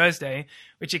week on Thursday,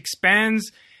 which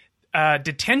expands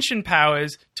detention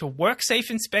powers to WorkSafe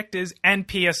inspectors and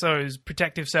PSOs,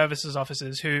 Protective Services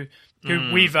Officers, who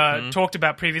we've talked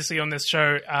about previously on this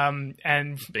show,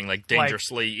 and being like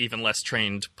dangerously even less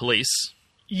trained police.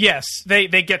 Yes, they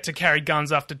get to carry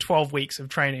guns after 12 weeks of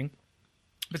training.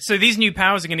 But so these new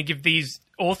powers are going to give these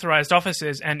authorized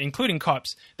officers, and including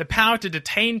cops, the power to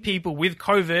detain people with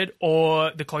COVID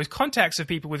or the close contacts of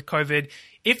people with COVID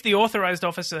if the authorized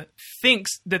officer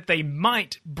thinks that they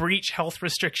might breach health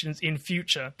restrictions in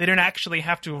future. They don't actually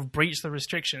have to have breached the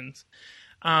restrictions.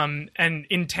 And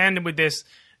in tandem with this,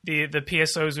 the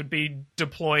PSOs would be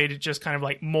deployed just kind of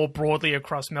like more broadly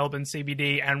across Melbourne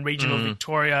CBD and regional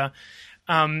Victoria,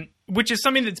 which is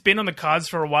something that's been on the cards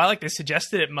for a while. Like, they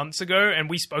suggested it months ago, and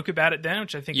we spoke about it then,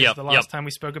 which I think is the last time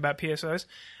we spoke about PSOs.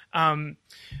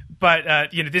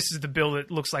 But this is the bill that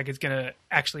looks like it's going to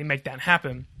actually make that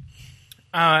happen.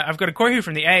 I've got a quote here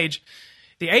from The Age.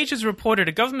 The Age has reported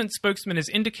a government spokesman is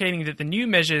indicating that the new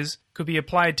measures could be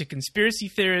applied to conspiracy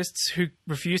theorists who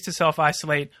refuse to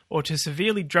self-isolate, or to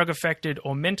severely drug-affected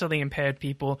or mentally impaired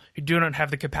people who do not have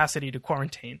the capacity to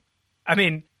quarantine. I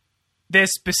mean, they're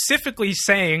specifically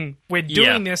saying we're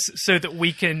doing this so that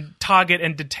we can target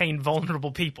and detain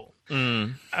vulnerable people.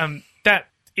 That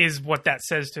is what that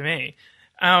says to me.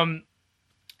 And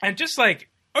just like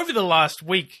over the last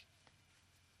week,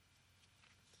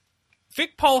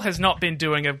 VicPol has not been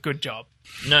doing a good job.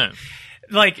 No.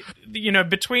 Like,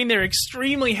 between their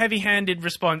extremely heavy-handed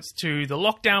response to the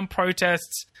lockdown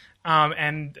protests,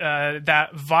 and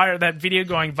that video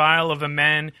going viral of a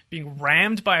man being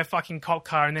rammed by a fucking cop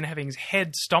car and then having his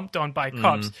head stomped on by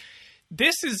cops.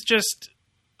 This is just,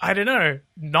 I don't know,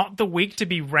 not the week to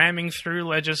be ramming through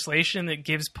legislation that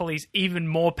gives police even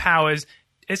more powers,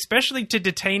 especially to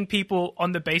detain people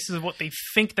on the basis of what they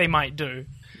think they might do.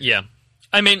 Yeah.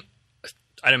 I mean,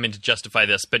 I don't mean to justify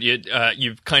this, but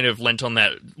you've kind of lent on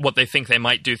that what they think they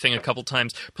might do thing a couple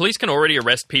times. Police can already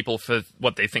arrest people for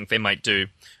what they think they might do.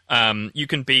 You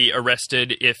can be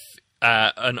arrested if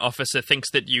an officer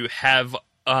thinks that you have,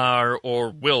 are,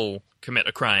 or will commit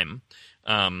a crime.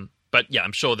 But yeah,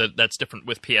 I'm sure that that's different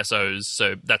with PSOs,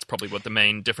 so that's probably what the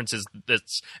main difference is.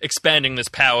 That's expanding this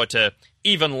power to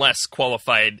even less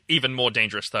qualified, even more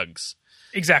dangerous thugs.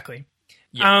 Exactly.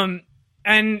 Yeah.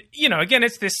 And, again,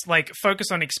 it's this, focus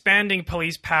on expanding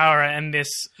police power and this,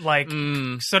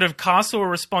 sort of castle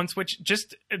response, which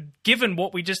just, given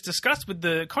what we just discussed with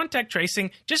the contact tracing,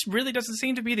 just really doesn't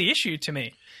seem to be the issue to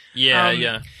me.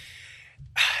 Yeah.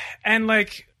 And,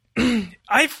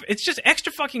 it's just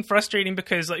extra fucking frustrating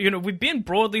because, we've been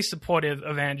broadly supportive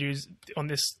of Andrews on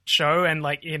this show, and,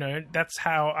 that's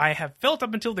how I have felt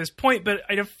up until this point, but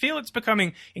I feel it's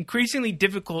becoming increasingly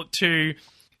difficult to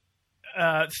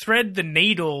thread the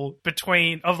needle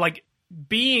between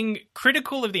being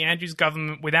critical of the Andrews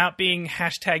government without being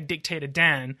hashtag Dictator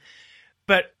Dan,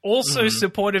 but also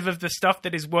supportive of the stuff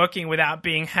that is working without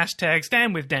being hashtag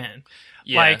Stand with Dan.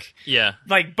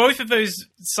 Both of those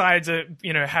sides are,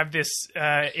 have this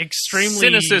extremely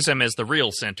cynicism is the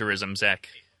real centrism, Zach.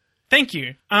 Thank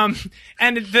you. And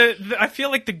I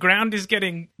feel like the ground is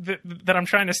getting that I'm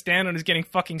trying to stand on is getting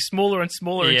fucking smaller and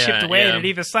smaller and chipped away at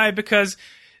either side because.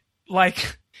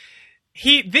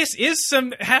 This is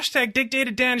some hashtag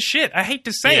Dictator Dan shit. I hate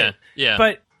to say it. Yeah.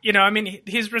 But,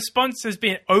 his response has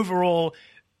been overall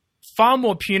far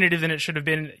more punitive than it should have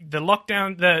been. The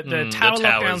lockdown, the tower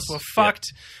lockdowns were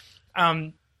fucked.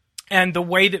 And the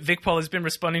way that VicPol has been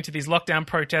responding to these lockdown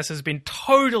protests has been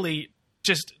totally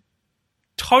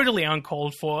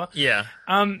uncalled for. Yeah.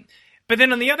 But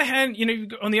then on the other hand,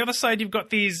 on the other side, you've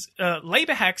got these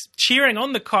labor hacks cheering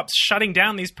on the cops shutting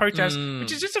down these protests,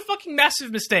 which is just a fucking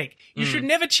massive mistake. You should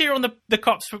never cheer on the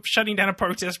cops for shutting down a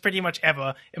protest pretty much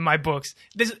ever in my books.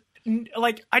 There's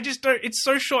I just don't, it's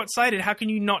so short-sighted. How can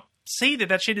you not see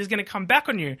that shit is going to come back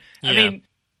on you? Yeah. I mean,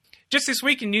 just this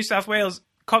week in New South Wales,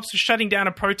 cops were shutting down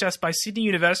a protest by Sydney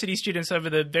University students over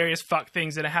the various fuck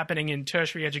things that are happening in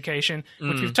tertiary education,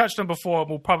 which we've touched on before and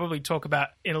we'll probably talk about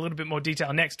in a little bit more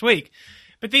detail next week.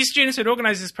 But these students had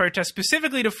organised this protest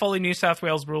specifically to follow New South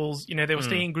Wales rules. They were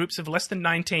staying in groups of less than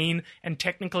 19, and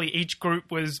technically each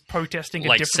group was protesting a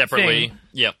different separately. thing.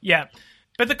 Yep. Yeah.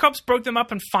 But the cops broke them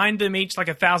up and fined them each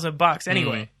 $1,000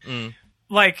 anyway.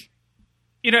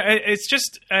 It's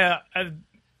just...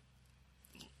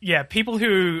 people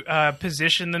who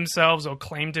position themselves or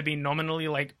claim to be nominally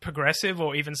progressive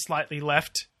or even slightly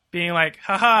left being like,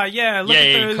 haha, yeah, look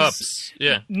at those cops.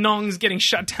 Yeah. nongs getting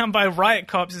shut down by riot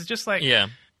cops. It's just like... Yeah.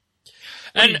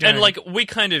 And like, we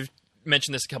kind of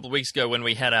mentioned this a couple of weeks ago when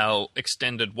we had our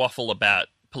extended waffle about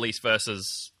police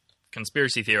versus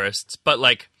conspiracy theorists, but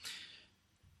like,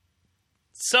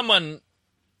 someone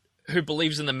who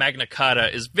believes in the Magna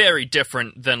Carta is very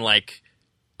different than like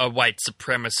a white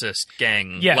supremacist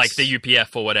gang, like the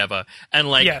UPF or whatever. And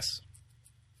like,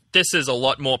 this is a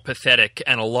lot more pathetic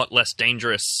and a lot less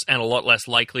dangerous and a lot less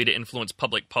likely to influence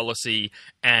public policy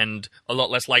and a lot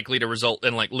less likely to result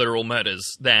in like literal murders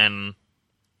than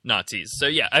Nazis. So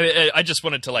yeah, I just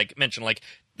wanted to like mention, like,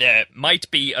 there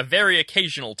might be a very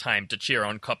occasional time to cheer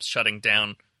on cops shutting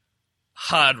down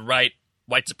hard right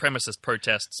white supremacist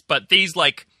protests, but these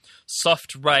like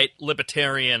soft right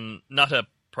libertarian nutter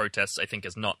protests, I think,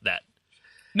 is not that.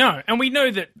 No, and we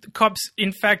know that cops,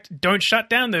 in fact, don't shut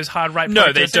down those hard right protests.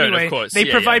 No, they don't, anyway. Of course. They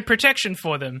provide protection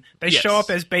for them. They show up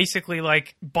as basically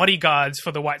like bodyguards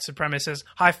for the white supremacists,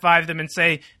 high-five them and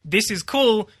say, this is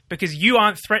cool because you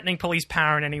aren't threatening police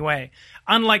power in any way.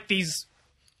 Unlike these,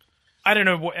 I don't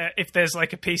know if there's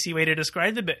like a PC way to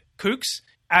describe them, but kooks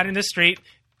out in the street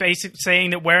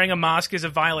saying that wearing a mask is a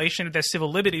violation of their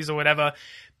civil liberties or whatever.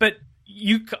 But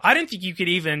I don't think you could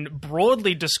even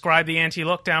broadly describe the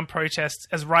anti-lockdown protests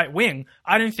as right-wing.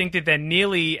 I don't think that they're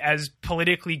nearly as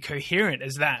politically coherent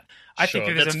as that. I think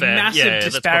that there's a massive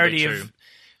disparity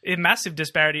a massive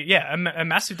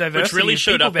diversity. Which really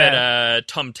showed up at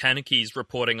Tom Tanuki's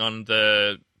reporting on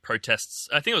the protests.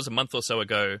 I think it was a month or so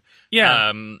ago.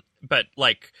 Yeah. But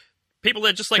like, people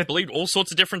that just like believed all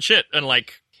sorts of different shit, and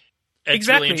like, it's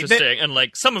really interesting. And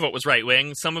like, some of it was right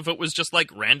wing, some of it was just like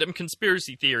random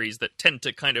conspiracy theories that tend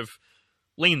to kind of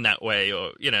lean that way.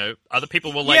 Or, you know, other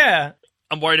people were like,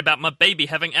 I'm worried about my baby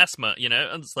having asthma, you know?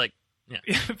 And it's like,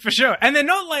 for sure. And they're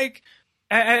not like,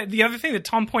 the other thing that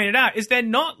Tom pointed out is they're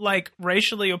not like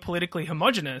racially or politically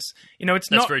homogenous. You know, it's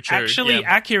not actually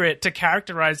accurate to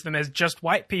characterize them as just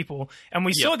white people. And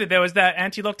we saw that there was that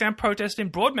anti-lockdown protest in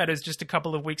Broadmeadows just a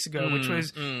couple of weeks ago, which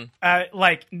was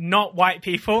like not white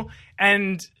people.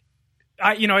 And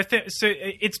so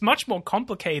it's much more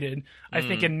complicated, I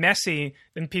think, and messy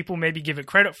than people maybe give it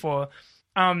credit for.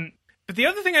 But the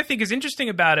other thing I think is interesting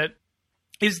about it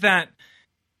is that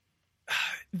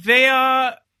they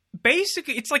are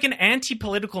basically, it's like an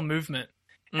anti-political movement.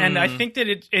 And I think that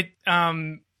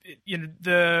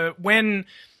when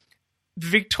the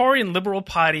Victorian Liberal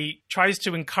Party tries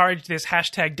to encourage this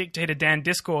hashtag Dictator Dan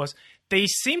discourse, they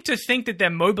seem to think that they're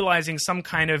mobilizing some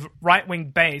kind of right-wing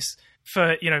base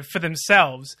for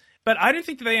themselves. But I don't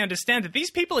think that they understand that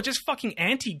these people are just fucking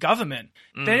anti-government.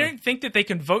 They don't think that they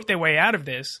can vote their way out of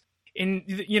this.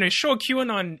 Sure,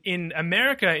 QAnon in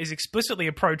America is explicitly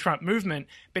a pro-Trump movement,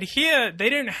 but here they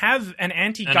don't have an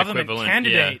anti-government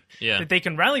candidate that they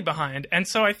can rally behind. And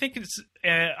so I think it's...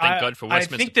 Thank God for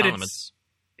Westminster Parliaments.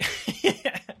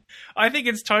 I think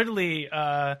it's totally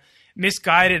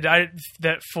misguided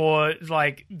that for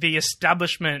like the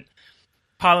establishment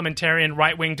parliamentarian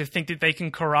right wing to think that they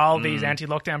can corral these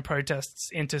anti-lockdown protests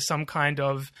into some kind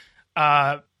of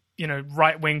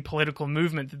right wing political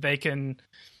movement that they can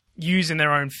use in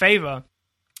their own favor.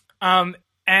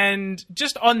 And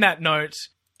just on that note,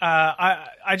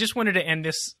 I just wanted to end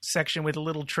this section with a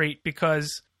little treat,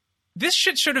 because this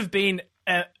shit should have been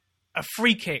a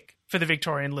free kick for the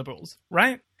Victorian Liberals,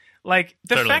 right? Like,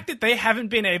 the fact that they haven't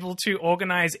been able to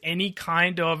organize any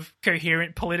kind of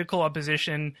coherent political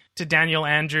opposition to Daniel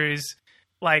Andrews,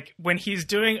 like, when he's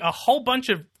doing a whole bunch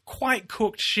of quite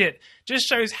cooked shit, just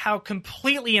shows how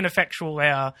completely ineffectual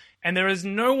they are. And there is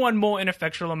no one more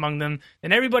ineffectual among them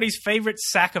than everybody's favorite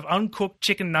sack of uncooked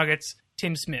chicken nuggets,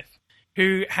 Tim Smith,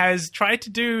 who has tried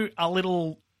to do a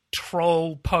little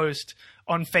troll post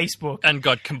on Facebook and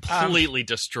got completely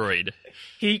destroyed.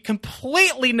 He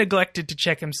completely neglected to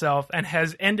check himself and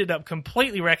has ended up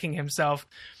completely wrecking himself.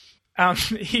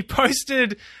 He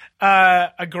posted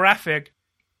a graphic.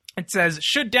 It says,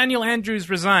 "Should Daniel Andrews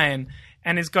resign?"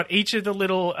 And it's got each of the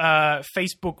little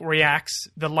Facebook reacts: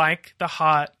 the like, the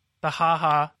heart, the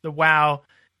haha, the wow,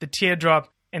 the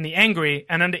teardrop, and the angry.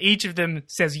 And under each of them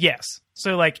says yes.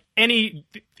 So, like, in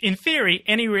theory,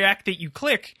 any react that you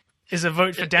click is a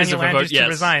vote for Daniel Andrews to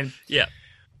resign. Yeah.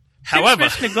 Tim However,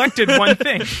 Smith neglected one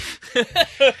thing.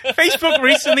 Facebook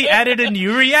recently added a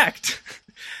new react.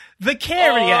 The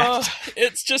care react.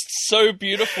 It's just so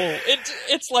beautiful.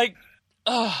 It's like,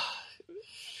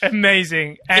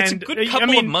 amazing. And it's a good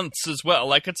couple of months as well.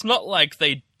 Like, it's not like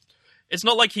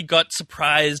he got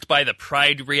surprised by the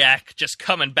Pride react just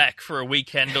coming back for a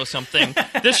weekend or something.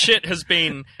 This shit has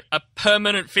been a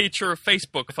permanent feature of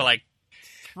Facebook for like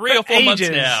 3 or 4 months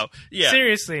now. Yeah.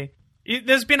 Seriously.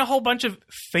 There's been a whole bunch of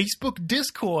Facebook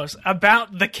discourse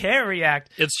about the CARE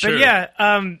Act. It's true. But yeah,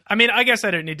 I mean, I guess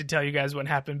I don't need to tell you guys what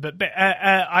happened, but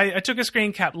I took a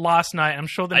screen cap last night. I'm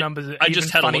sure the numbers are even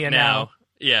just had funnier a look now.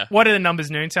 Yeah. What are the numbers,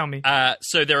 Noon? Tell me.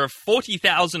 So there are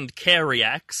 40,000 CARE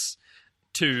Acts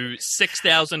to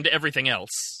 6,000 everything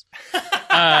else.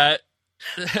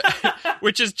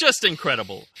 Which is just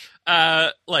incredible.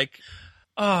 That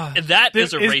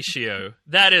is a ratio.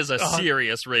 That is a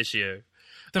serious ratio.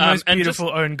 The most beautiful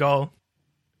own goal.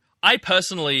 I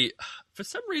personally, for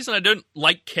some reason, I don't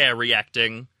like CARE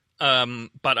reacting,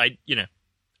 but I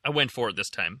went for it this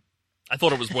time. I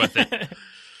thought it was worth it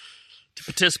to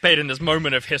participate in this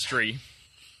moment of history.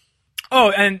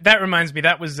 Oh, and that reminds me,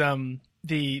 that was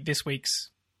this week's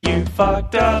You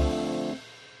Fucked Up.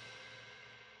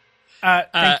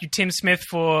 Thank you, Tim Smith,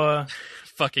 for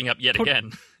fucking up yet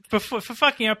again. For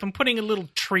fucking up and putting a little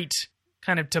treat,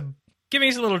 giving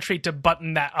us a little treat to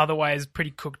button that otherwise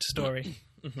pretty cooked story.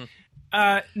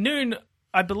 Noon,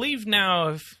 I believe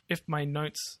now, if my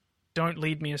notes don't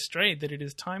lead me astray, that it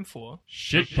is time for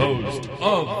Shitpost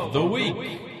of the Week.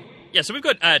 Yeah, so we've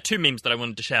got two memes that I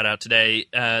wanted to shout out today.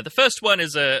 The first one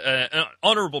is an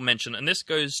honorable mention, and this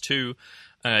goes to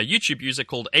a YouTube user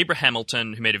called Abraham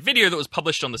Hamilton, who made a video that was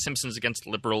published on The Simpsons Against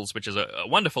the Liberals, which is a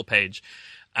wonderful page.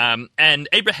 And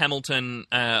Abraham Hamilton,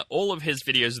 all of his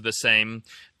videos are the same.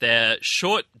 They're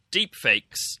short deep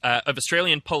fakes of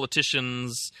Australian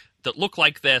politicians that look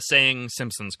like they're saying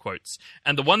Simpsons quotes.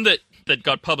 And the one that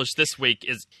got published this week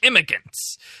is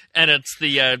immigrants. And it's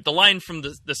the line from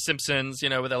the Simpsons,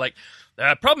 where they're like,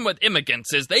 the problem with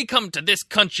immigrants is they come to this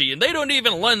country and they don't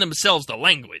even learn themselves the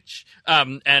language.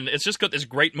 And it's just got this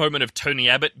great moment of Tony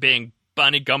Abbott being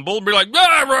Barney Gumble and be like,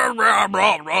 rah, rah, rah,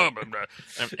 rah, rah.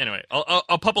 Anyway,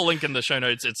 I'll pop a link in the show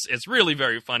notes. It's really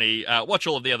very funny. Watch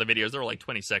all of the other videos. They're all like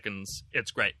 20 seconds. It's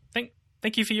great.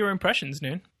 Thank you for your impressions,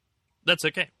 Noon. That's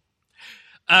okay.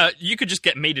 You could just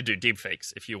get me to do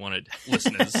deepfakes if you wanted,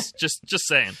 listeners. just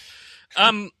saying.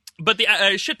 But the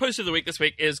shitpost of the week this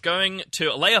week is going to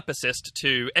a layup assist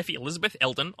to Effie Elizabeth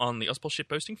Eldon on the Ozpol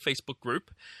Shitposting Facebook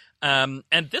group. And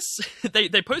this,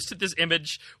 they posted this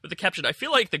image with the caption, I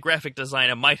feel like the graphic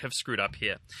designer might have screwed up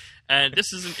here. And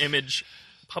this is an image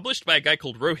published by a guy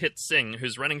called Rohit Singh,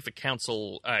 who's running for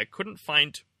council. I couldn't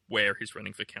find where he's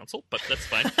running for council, but that's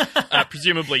fine.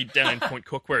 Presumably down in Point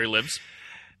Cook, where he lives.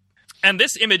 And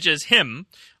this image is him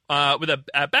with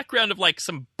a background of like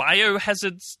some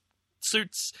biohazard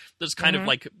suits that's kind of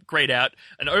like grayed out.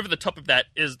 And over the top of that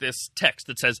is this text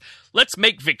that says, let's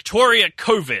make Victoria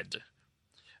COVID.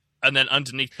 And then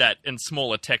underneath that, in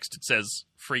smaller text, it says,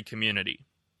 free community.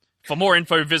 For more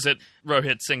info, visit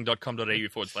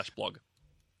rohitsingh.com.au/blog.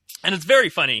 And it's very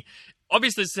funny.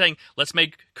 Obviously, it's saying, let's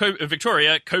make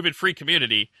Victoria COVID-free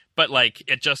community, but like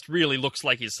it just really looks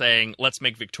like he's saying, let's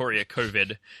make Victoria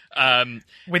COVID.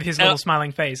 With his little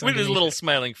smiling face. With his little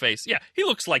smiling face. Yeah, he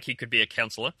looks like he could be a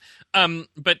councillor.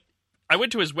 But I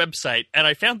went to his website, and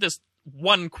I found this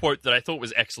one quote that I thought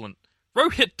was excellent.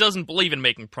 Rohit doesn't believe in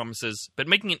making promises, but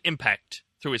making an impact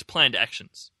through his planned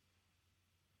actions.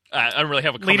 I don't really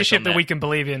have a comment leadership on that. That we can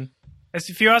believe in. As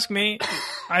if you ask me,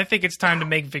 I think it's time to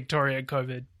make Victoria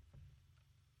COVID.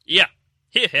 Yeah.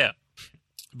 Here.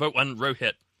 Vote one,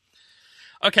 Rohit.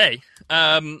 Okay.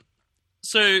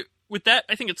 So with that,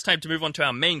 I think it's time to move on to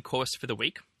our main course for the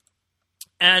week.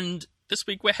 And this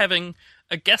week we're having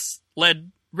a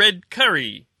guest-led red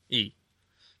curry.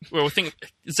 Well, I think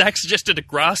Zach suggested a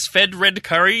grass-fed red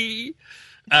curry.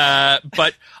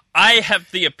 But I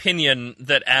have the opinion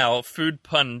that our food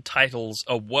pun titles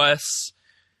are worse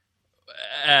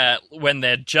when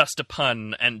they're just a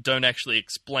pun and don't actually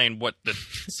explain what the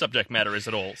subject matter is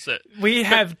at all. So we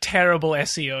have terrible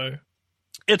SEO.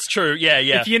 It's true, yeah.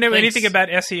 If you know anything about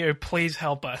SEO, please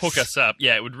help us. Hook us up.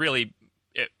 Yeah, it would really,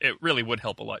 it really would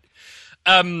help a lot.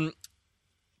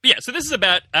 Yeah, so this is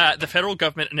about the federal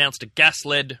government announced a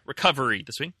gas-led recovery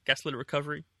this week. Gas-led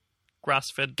recovery?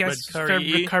 Grass-fed red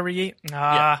curry. Recovery.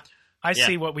 I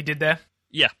see what we did there.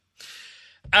 Yeah.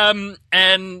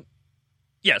 And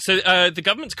yeah, so the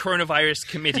government's coronavirus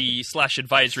committee /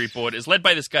 advisory board is led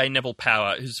by this guy, Neville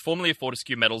Power, who's formerly of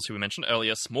Fortescue Metals, who we mentioned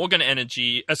earlier,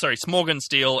 Smorgon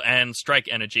Steel and Strike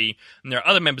Energy. And there are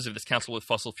other members of this council with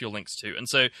fossil fuel links too. And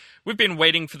so we've been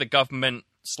waiting for the government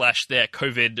 / their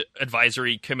COVID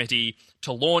advisory committee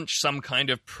to launch some kind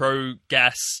of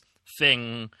pro-gas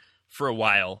thing for a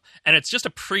while. And it's just a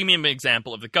premium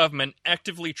example of the government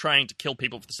actively trying to kill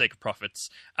people for the sake of profits,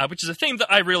 which is a theme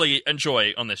that I really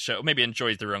enjoy on this show. Maybe enjoy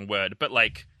is the wrong word, but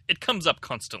like it comes up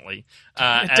constantly.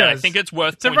 It does. And I think it's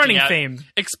worth pointing a running out theme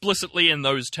explicitly in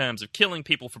those terms of killing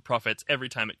people for profits every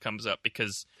time it comes up,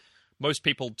 because most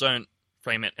people don't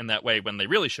frame it in that way when they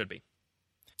really should be.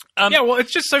 Yeah, well,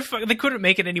 it's just so they couldn't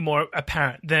make it any more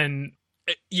apparent than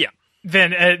Yeah.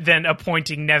 than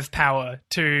appointing Nev Power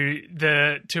to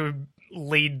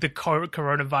lead the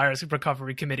coronavirus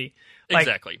recovery committee. Like,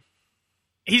 Exactly.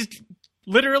 he's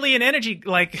literally an energy,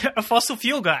 like a fossil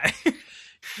fuel guy.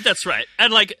 That's right.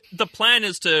 And, like, the plan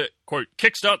is to, quote,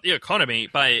 kickstart the economy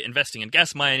by investing in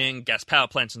gas mining, gas power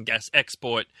plants, and gas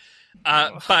export.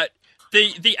 But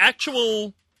the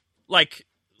actual, like,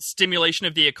 stimulation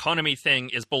of the economy thing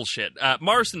is bullshit.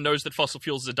 Morrison knows that fossil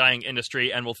fuels is a dying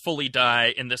industry and will fully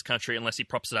die in this country unless he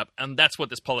props it up. And that's what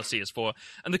this policy is for.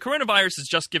 And the coronavirus is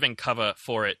just giving cover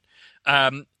for it.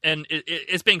 And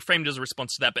it's being framed as a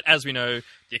response to that. But as we know,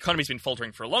 the economy's been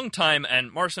faltering for a long time,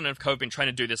 and Morrison and co have been trying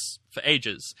to do this for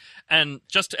ages. And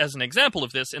just as an example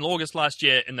of this, in August last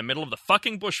year, in the middle of the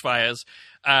fucking bushfires,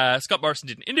 Scott Morrison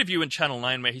did an interview in Channel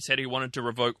 9 where he said he wanted to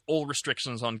revoke all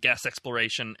restrictions on gas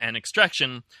exploration and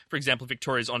extraction. For example,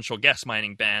 Victoria's onshore gas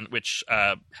mining ban, which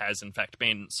has in fact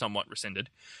been somewhat rescinded.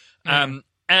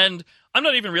 And I'm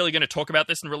not even really going to talk about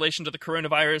this in relation to the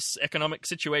coronavirus economic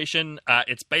situation.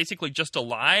 It's basically just a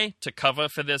lie to cover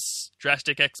for this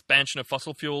drastic expansion of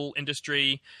fossil fuel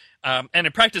industry. And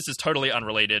in practice is totally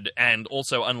unrelated and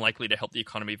also unlikely to help the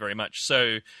economy very much.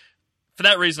 So for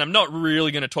that reason, I'm not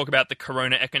really going to talk about the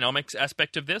corona economics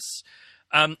aspect of this.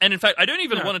 And in fact, I don't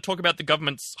even want to talk about the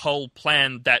government's whole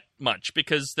plan that much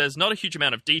because there's not a huge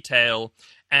amount of detail.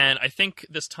 And I think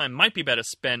this time might be better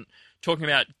spent talking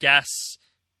about gas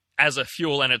as a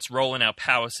fuel and its role in our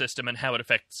power system and how it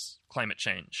affects climate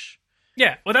change.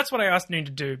 Yeah, well, that's what I asked Noon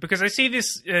to do, because I see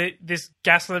this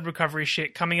gas-led recovery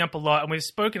shit coming up a lot, and we've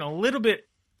spoken a little bit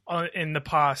in the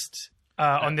past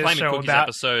on this Climate show Cookies about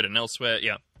episode and elsewhere,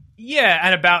 yeah. Yeah,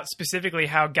 and about specifically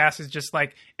how gas is just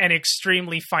like an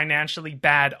extremely financially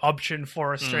bad option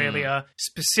for Australia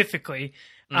specifically,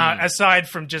 aside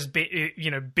from just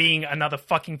being another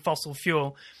fucking fossil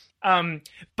fuel.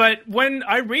 But when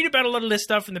I read about a lot of this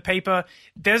stuff in the paper,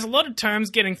 there's a lot of terms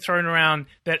getting thrown around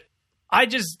that I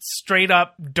just straight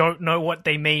up don't know what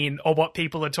they mean or what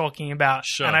people are talking about.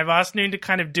 Sure. And I've asked Noon to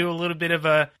kind of do a little bit of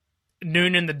a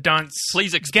Noon in the Dunce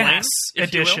Please explain, gas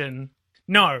if you will. edition.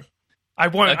 No, I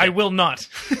won't. Okay. I will not.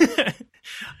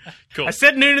 Cool. I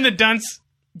said Noon in the Dunce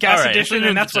gas All right, edition,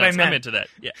 and that's what I meant. I'm into that,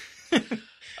 yeah.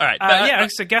 All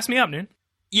right. So gas me up, Noon.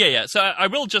 Yeah. So I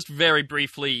will just very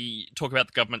briefly talk about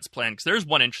the government's plan because there is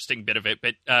one interesting bit of it.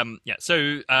 But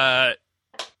So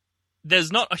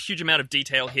there's not a huge amount of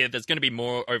detail here. There's going to be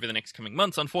more over the next coming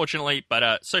months, unfortunately.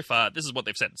 But so far, this is what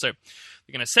they've said. So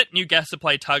they're going to set new gas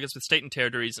supply targets with state and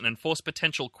territories and enforce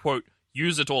potential, quote,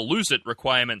 use it or lose it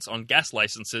requirements on gas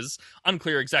licenses.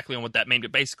 Unclear exactly on what that means,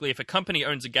 but basically if a company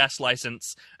owns a gas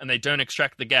license and they don't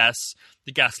extract the gas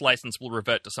license will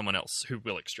revert to someone else who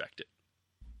will extract it.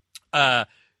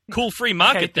 Cool free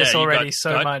market I hate there. this already you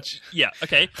so much. Yeah,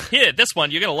 okay. Here, this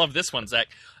one, you're going to love this one, Zach.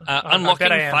 Unlocking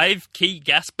 5 key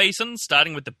gas basins,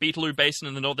 starting with the Beetaloo Basin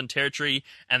in the Northern Territory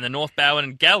and the North Bowen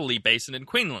and Galilee Basin in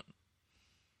Queensland.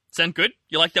 Sound good?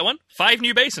 You like that one? 5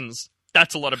 new basins.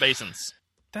 That's a lot of basins.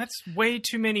 That's way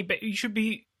too many. You should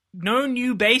be no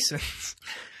new basins.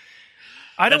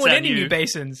 I don't want any new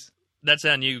basins. That's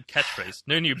our new catchphrase.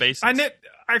 No new basins.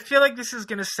 I feel like this is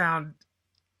going to sound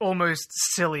almost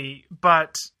silly,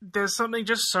 but there's something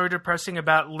just so depressing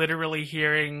about literally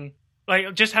hearing,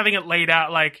 like, just having it laid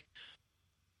out, like,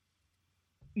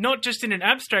 not just in an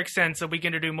abstract sense that we're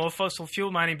going to do more fossil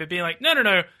fuel mining, but being like, no,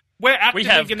 we're actively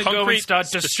going to go and start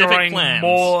destroying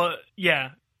more.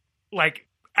 Yeah, like,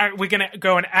 we're going to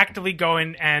go and actively go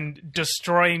in and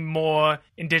destroy more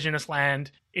indigenous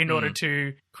land in order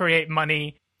to create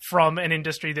money from an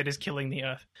industry that is killing the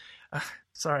earth.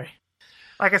 Sorry.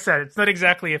 Like I said, it's not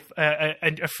exactly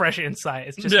a fresh insight.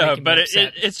 It's just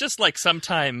it's just like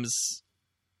sometimes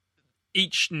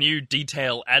each new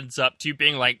detail adds up to you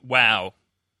being like, wow,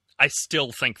 I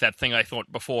still think that thing I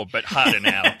thought before, but harder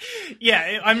now.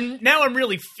 Yeah, I'm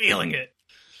really feeling it.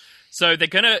 So they're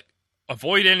going to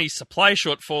avoid any supply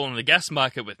shortfall in the gas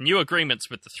market with new agreements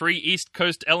with the 3 East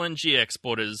Coast LNG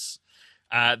exporters.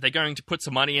 They're going to put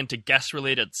some money into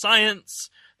gas-related science.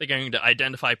 They're going to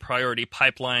identify priority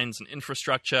pipelines and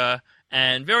infrastructure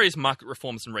and various market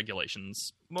reforms and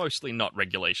regulations. Mostly not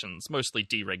regulations, mostly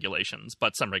deregulations,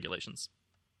 but some regulations.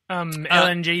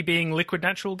 LNG being liquid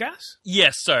natural gas?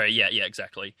 Yes, sorry, yeah,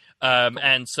 exactly.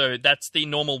 And so that's the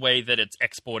normal way that it's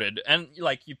exported. And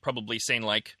like you've probably seen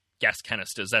like gas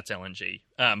canisters, that's LNG.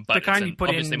 But the kind you put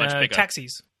obviously in much bigger.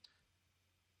 taxis.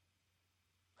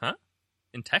 Huh?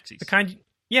 In taxis? The kind,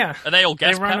 yeah. Are they all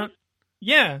gas powered?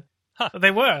 Yeah. Huh.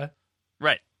 They were.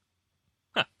 Right.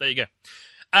 Huh, there you go.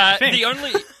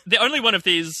 The only one of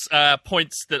these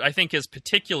points that I think is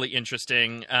particularly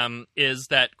interesting is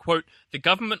that, quote, the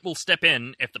government will step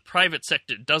in if the private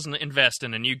sector doesn't invest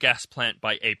in a new gas plant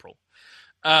by April.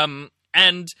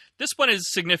 And this one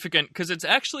is significant because it's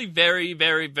actually very,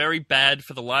 very, very bad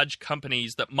for the large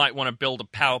companies that might want to build a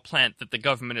power plant that the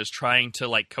government is trying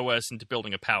to coerce into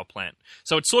building a power plant.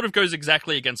 So it sort of goes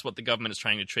exactly against what the government is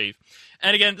trying to achieve.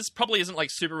 And again, this probably isn't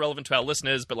super relevant to our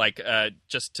listeners, but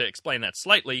just to explain that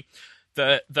slightly,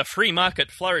 the free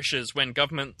market flourishes when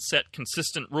governments set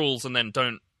consistent rules and then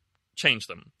don't change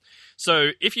them.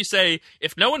 So if you say,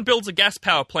 if no one builds a gas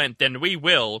power plant, then we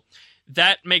will,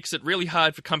 that makes it really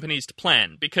hard for companies to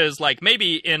plan, because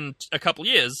maybe in a couple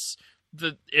years,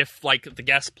 if the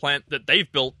gas plant that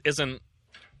they've built isn't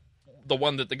the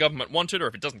one that the government wanted, or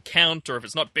if it doesn't count, or if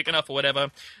it's not big enough or whatever,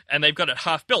 and they've got it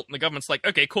half built, and the government's like,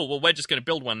 okay, cool, well, we're just going to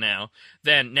build one now,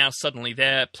 then now suddenly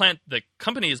their plant the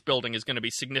company is building is going to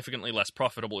be significantly less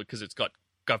profitable because it's got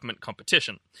government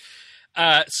competition.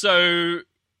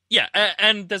 Yeah,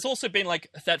 and there's also been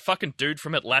that fucking dude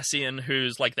from Atlassian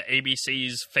who's the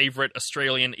ABC's favorite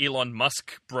Australian Elon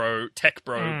Musk tech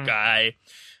bro guy.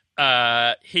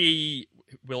 He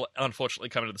will unfortunately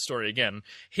come into the story again.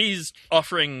 He's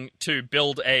offering to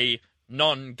build a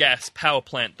non-gas power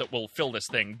plant that will fill this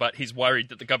thing, but he's worried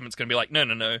that the government's going to be like, no,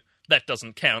 that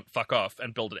doesn't count, fuck off,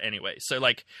 and build it anyway. So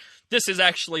this is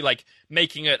actually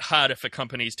making it harder for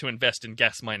companies to invest in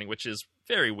gas mining, which is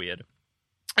very weird.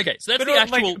 Okay, so that's the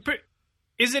actual...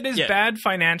 is it as bad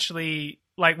financially?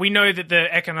 We know that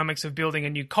the economics of building a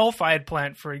new coal-fired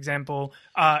plant, for example,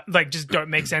 just don't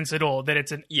make sense at all, that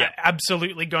it's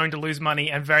absolutely going to lose money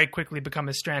and very quickly become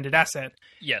a stranded asset.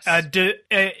 Yes.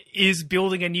 Is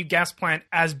building a new gas plant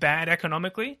as bad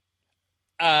economically?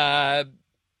 It's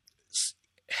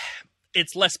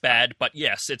less bad, but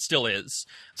yes, it still is.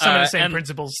 Some of the same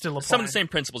principles still apply. Some of the same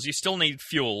principles. You still need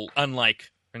fuel,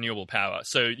 unlike renewable power.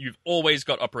 So you've always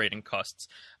got operating costs.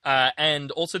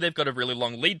 And also they've got a really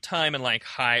long lead time and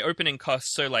high opening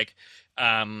costs. So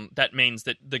that means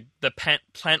that the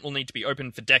plant will need to be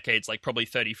open for decades, probably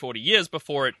 30, 40 years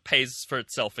before it pays for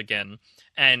itself again.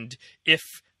 And if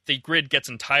the grid gets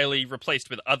entirely replaced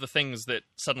with other things that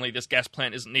suddenly this gas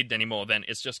plant isn't needed anymore, then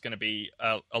it's just going to be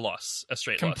a loss, a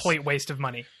straight loss. Complete waste of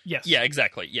money. Yes. Yeah,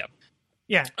 exactly. Yeah.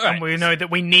 Yeah. And we know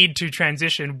that we need to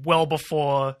transition well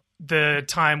before the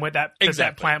time where that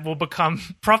plant will become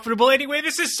profitable anyway.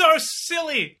 This is so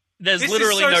silly. There's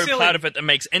literally no part of it that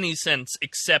makes any sense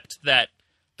except that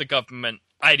the government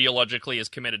ideologically is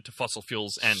committed to fossil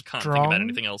fuels and can't think about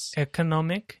anything else.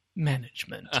 Economic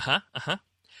management.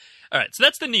 All right, so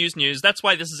that's the news. That's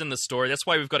why this is in the story. That's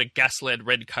why we've got a gas-led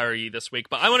red curry this week.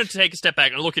 But I wanted to take a step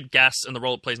back and look at gas and the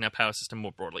role it plays in our power system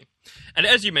more broadly. And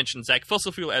as you mentioned, Zach,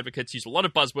 fossil fuel advocates use a lot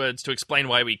of buzzwords to explain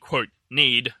why we, quote,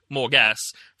 need more gas.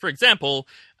 For example,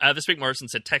 this week Morrison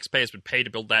said taxpayers would pay to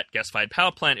build that gas-fired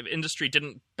power plant if industry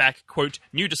didn't back, quote,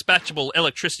 new dispatchable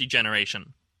electricity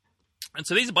generation. And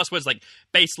so these are buzzwords like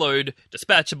baseload,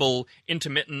 dispatchable,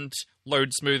 intermittent,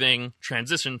 load smoothing,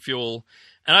 transition fuel.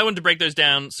 And I wanted to break those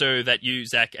down so that you,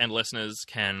 Zach, and listeners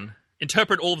can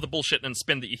interpret all of the bullshit and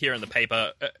spin that you hear in the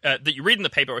paper, that you read in the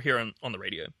paper or hear on the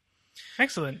radio.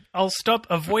 Excellent. I'll stop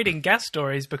avoiding gas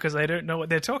stories because I don't know what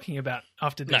they're talking about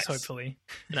after this, hopefully.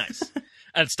 Nice.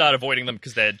 And start avoiding them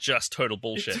because they're just total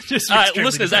bullshit.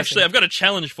 Listeners, actually, I've got a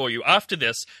challenge for you. After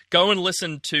this, go and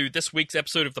listen to this week's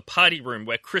episode of The Party Room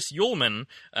where Chris Uhlmann,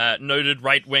 noted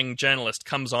right-wing journalist,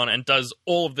 comes on and does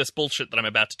all of this bullshit that I'm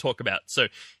about to talk about. So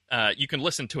you can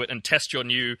listen to it and test your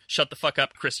new shut the fuck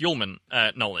up Chris Uhlmann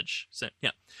knowledge. So,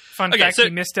 yeah. Fun fact, he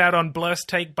missed out on Blur's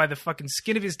take by the fucking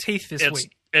skin of his teeth this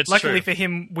week. Luckily for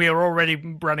him, we are already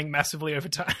running massively over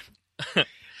time.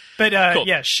 But cool.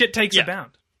 Shit takes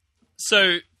abound.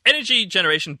 So energy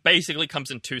generation basically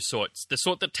comes in two sorts. The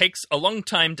sort that takes a long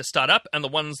time to start up and the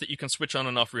ones that you can switch on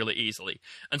and off really easily.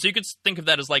 And so you could think of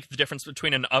that as the difference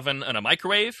between an oven and a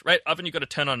microwave, right? Oven, you've got to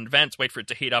turn on in advance, wait for it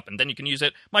to heat up, and then you can use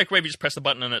it. Microwave, you just press the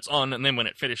button and it's on, and then when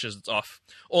it finishes, it's off.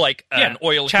 Or an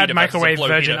oil Chad heater microwave versus a blow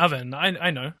virgin heater. oven. I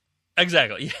know.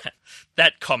 Exactly, yeah.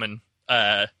 That common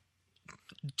duality.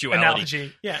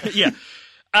 Analogy, yeah. Yeah.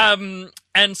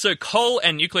 And so coal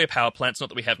and nuclear power plants, not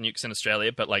that we have nukes in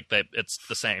Australia, but it's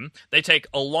the same. They take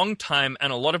a long time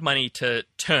and a lot of money to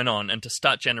turn on and to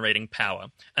start generating power.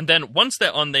 And then once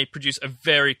they're on, they produce a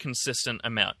very consistent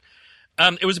amount.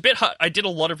 It was a bit hard. I did a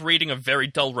lot of reading of very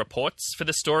dull reports for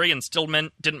this story and still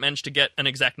didn't manage to get an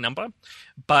exact number.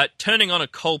 But turning on a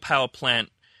coal power plant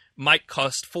might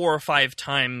cost 4 or 5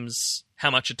 times how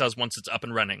much it does once it's up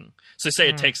and running. So say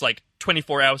it takes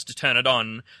 24 hours to turn it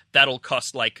on, that'll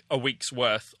cost a week's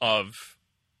worth of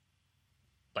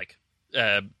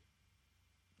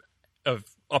of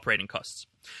operating costs.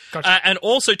 Gotcha. And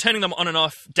also turning them on and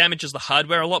off damages the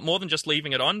hardware a lot more than just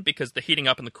leaving it on, because the heating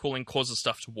up and the cooling causes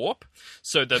stuff to warp.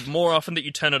 So the more often that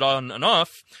you turn it on and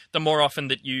off, the more often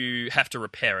that you have to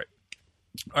repair it.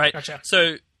 All right. Gotcha.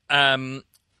 So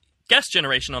gas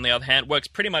generation, on the other hand, works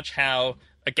pretty much how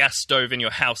a gas stove in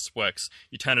your house works.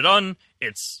 You turn it on,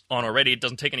 it's on already. It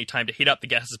doesn't take any time to heat up. The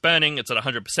gas is burning. It's at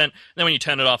 100%. And then when you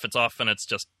turn it off, it's off, and it's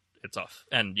off,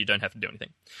 and you don't have to do anything.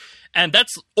 And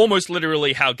that's almost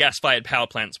literally how gas-fired power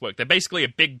plants work. They're basically a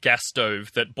big gas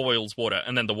stove that boils water,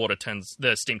 and then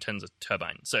the steam turns a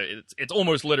turbine. So it's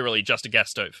almost literally just a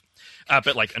gas stove,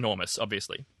 but like enormous,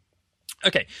 obviously.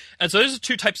 Okay, and so those are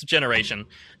two types of generation,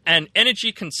 and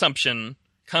energy consumption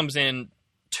comes in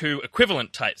two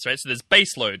equivalent types, right? So there's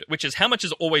base load, which is how much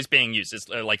is always being used. It's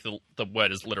like the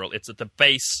word is literal. It's at the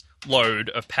base load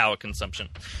of power consumption.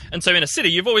 And so in a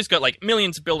city, you've always got like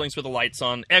millions of buildings with the lights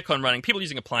on, aircon running, people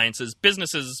using appliances,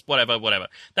 businesses, whatever.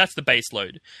 That's the base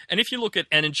load. And if you look at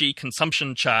energy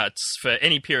consumption charts for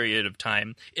any period of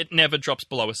time, it never drops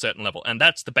below a certain level. And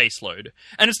that's the base load.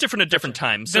 And it's different at different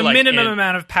times. The So, like, minimum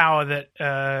amount of power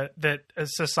that a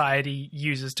society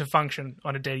uses to function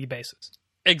on a daily basis.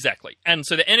 Exactly. And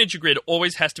so the energy grid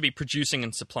always has to be producing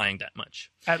and supplying that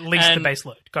much. At least the base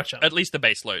load. Gotcha. At least the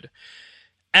base load.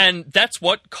 And that's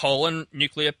what coal and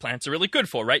nuclear plants are really good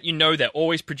for, right? You know they're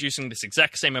always producing this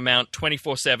exact same amount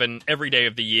 24/7 every day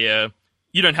of the year.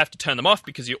 You don't have to turn them off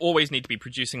because you always need to be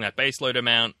producing that base load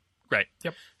amount. Great.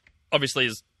 Yep. Obviously,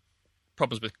 there's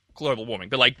problems with global warming,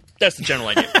 but like that's the general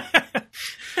idea.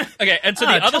 Okay, and so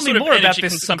the other tell me sort of more about energy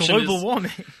this consumption global is,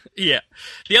 warming. yeah.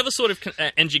 The other sort of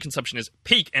energy consumption is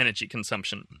peak energy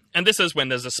consumption. And this is when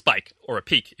there's a spike, or a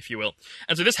peak, if you will.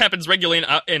 And so this happens regularly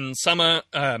in summer,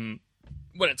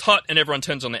 when it's hot and everyone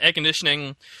turns on the air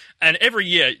conditioning. And every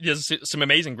year, there's some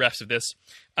amazing graphs of this.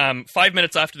 5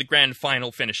 minutes after the grand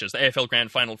final finishes, the AFL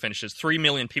grand final finishes, 3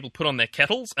 million people put on their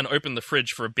kettles and open the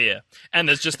fridge for a beer. And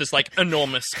there's just this, like,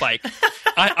 enormous spike.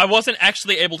 I wasn't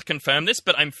actually able to confirm this,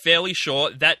 but I'm fairly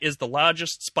sure that is the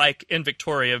largest spike in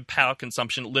Victoria of power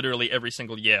consumption literally every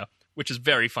single year, which is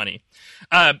very funny.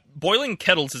 Boiling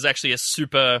kettles is actually a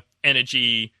super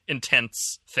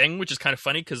energy-intense thing, which is kind of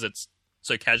funny because it's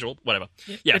so casual, whatever.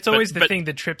 Yeah, it's always the thing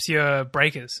that trips your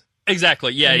breakers.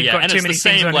 Exactly, yeah, You've got and too it's many the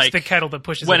things same, on, like, it's the kettle that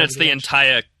pushes when it it's over the edge.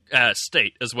 entire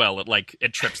state as well.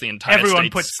 It trips the entire Everyone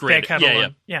state's puts grid. their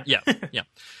kettle yeah, on. Yeah.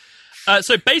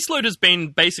 So baseload has been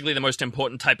basically the most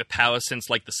important type of power since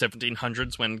like the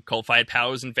 1700s when coal-fired power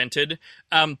was invented.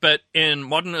 But in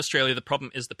modern Australia, the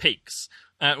problem is the peaks.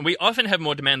 We often have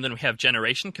more demand than we have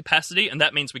generation capacity, and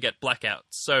that means we get blackouts.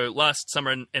 So last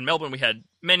summer in Melbourne, we had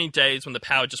many days when the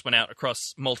power just went out across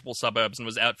multiple suburbs and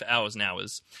was out for hours and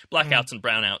hours. Blackouts and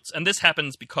brownouts. And this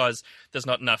happens because there's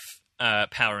not enough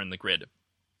power in the grid.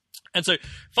 And so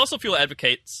fossil fuel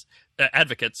advocates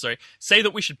say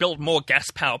that we should build more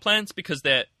gas power plants because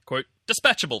they're, quote,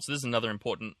 dispatchable. So this is another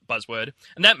important buzzword.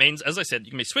 And that means, as I said,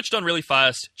 you can be switched on really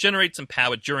fast, generate some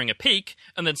power during a peak,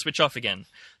 and then switch off again.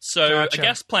 So Gotcha. a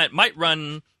gas plant might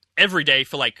run every day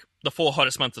for like the 4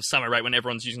 hottest months of summer, right, when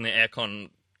everyone's using their aircon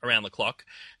around the clock.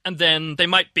 And then they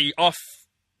might be off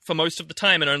for most of the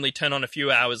time and only turn on a few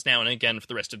hours now and again for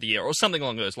the rest of the year, or something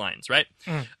along those lines, right?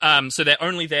 So they're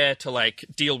only there to like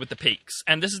deal with the peaks.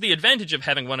 And this is the advantage of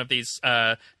having one of these,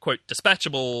 quote,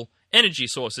 dispatchable energy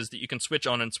sources that you can switch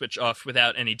on and switch off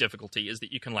without any difficulty, is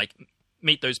that you can like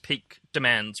meet those peak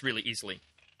demands really easily.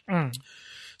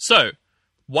 So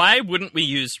why wouldn't we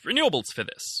use renewables for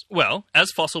this? Well,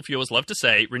 as fossil fuels love to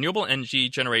say, renewable energy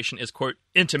generation is, quote,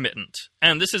 intermittent.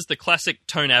 And this is the classic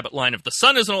Tone Abbott line of the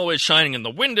sun isn't always shining and the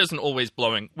wind isn't always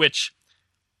blowing, which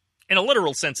in a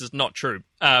literal sense is not true,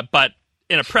 but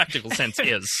in a practical sense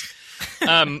is.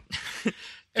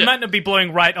 It might not be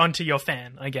blowing right onto your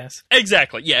fan, I guess.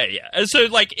 Exactly, yeah. And so,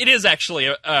 like, it is actually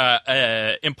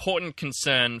a important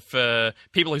concern for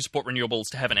people who support renewables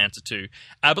to have an answer to.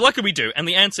 But luckily we do, and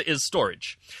the answer is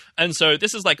storage. And so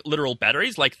this is like literal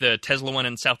batteries, like the Tesla one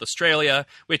in South Australia,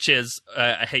 which is,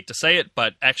 I hate to say it,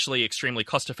 but actually extremely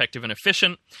cost-effective and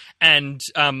efficient. And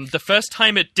the first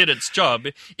time it did its job,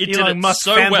 it did it Musk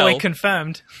so fanboy well.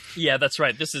 confirmed. Yeah, that's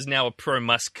right. This is now a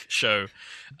pro-Musk show.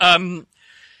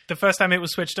 The first time it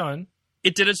was switched on.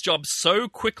 It did its job so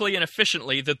quickly and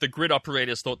efficiently that the grid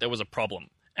operators thought there was a problem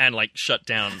and like shut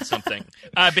down something.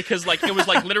 Because like it was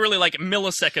like literally like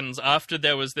milliseconds after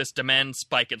there was this demand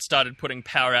spike, it started putting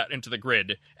power out into the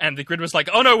grid. And the grid was like,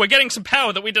 oh no, we're getting some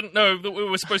power that we didn't know that we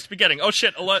were supposed to be getting. Oh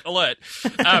shit, alert.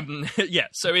 Yeah,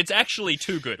 so it's actually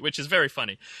too good, which is very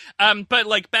funny. But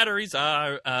like batteries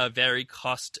are very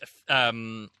cost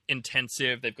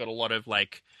intensive. They've got a lot of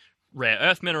like rare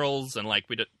earth minerals, and like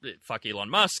we did fuck Elon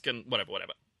Musk and whatever.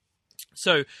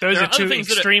 So Those there are two other things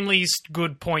that extremely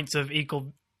good points of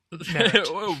equal merit.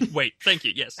 Oh, wait, thank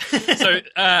you. Yes. So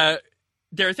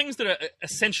there are things that are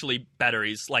essentially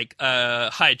batteries, like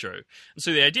hydro. And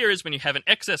so the idea is when you have an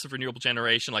excess of renewable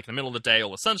generation, like in the middle of the day,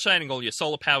 all the sun's shining, all your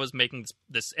solar power is making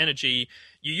this energy,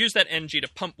 you use that energy to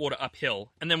pump water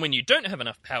uphill. And then when you don't have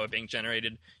enough power being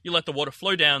generated, you let the water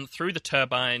flow down through the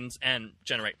turbines and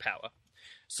generate power.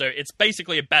 So it's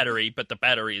basically a battery, but the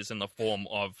battery is in the form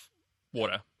of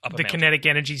water up a The mountain. kinetic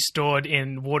energy stored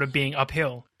in water being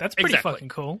uphill. That's pretty Exactly. fucking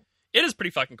cool. It is pretty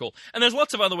fucking cool. And there's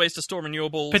lots of other ways to store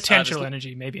renewables. Potential There's-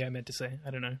 energy, maybe I meant to say.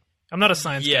 I don't know. I'm not a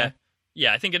science Yeah. guy.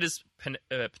 Yeah, I think it is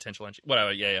potential energy.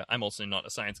 Whatever, yeah. I'm also not a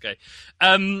science guy.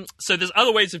 So there's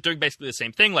other ways of doing basically the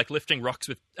same thing, like lifting rocks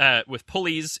with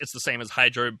pulleys. It's the same as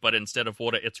hydro, but instead of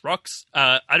water, it's rocks.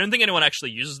 I don't think anyone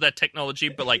actually uses that technology,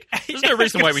 but like, there's no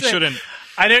reason why we shouldn't.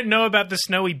 I don't know about the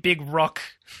snowy big rock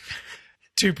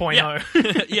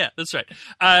 2.0. Yeah, that's right.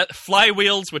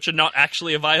 Flywheels, which are not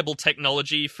actually a viable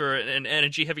technology for an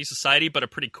energy-heavy society, but are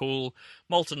pretty cool.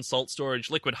 Molten salt storage,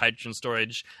 liquid hydrogen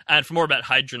storage. And for more about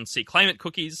hydrogen, see Climate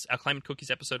Cookies. Our Climate Cookies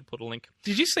episode, put a link.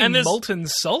 Did you say And there's- molten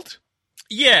salt?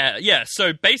 Yeah.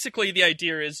 So basically the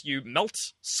idea is you melt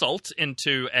salt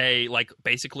into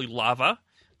basically lava,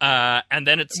 and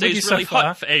then it With you stays so really far.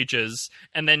 hot for ages,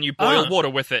 and then you boil Ah. water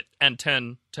with it and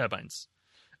turn turbines.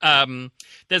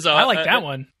 There's I like that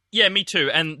one. Yeah, me too.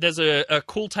 And there's a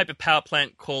cool type of power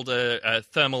plant called a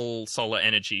thermal solar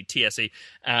energy, TSE.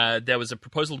 There was a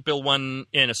proposal to build one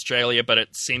in Australia, but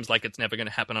it seems like it's never going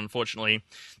to happen, unfortunately.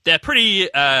 They're pretty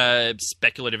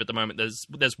speculative at the moment.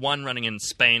 There's one running in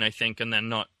Spain, I think, and they're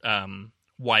not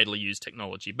widely used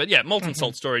technology. But yeah, molten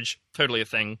salt storage, totally a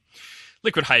thing.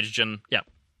 Liquid hydrogen, yeah.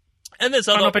 And there's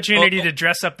An other opportunity to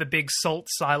dress up the big salt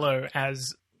silo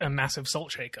as a massive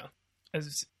salt shaker.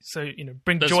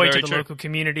 Bring That's joy to very the true. local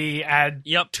community, add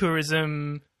Yep.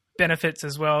 tourism benefits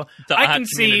as well. The I art can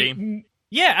community. see,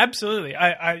 yeah, absolutely.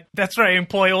 I that's right. I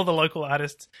employ all the local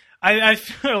artists. I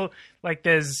feel like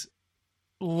there's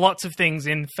lots of things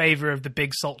in favor of the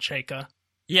big salt shaker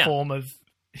Yeah. form of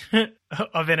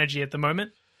of energy at the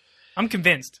moment. I'm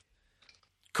convinced.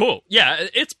 Cool. Yeah,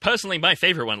 it's personally my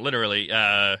favorite one, literally.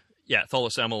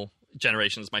 Thermal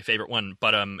generation is my favorite one,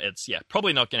 but it's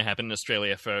probably not going to happen in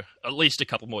Australia for at least a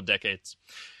couple more decades.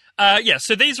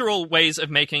 So these are all ways of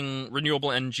making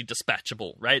renewable energy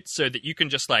dispatchable, right? So that you can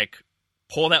just like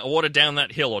pour that water down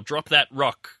that hill or drop that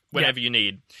rock whenever you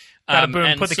need. Bada boom,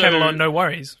 and put the so- kettle on, no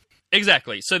worries.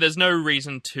 Exactly. So there's no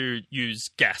reason to use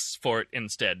gas for it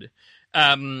instead.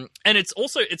 And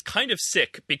it's kind of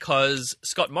sick because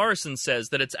Scott Morrison says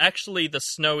that it's actually the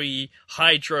Snowy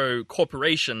Hydro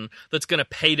Corporation that's going to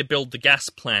pay to build the gas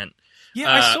plant.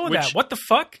 Yeah, I saw that. which- What the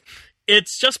fuck?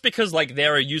 It's just because like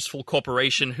they're a useful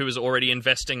corporation who is already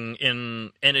investing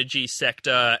in energy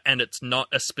sector, and it's not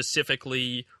a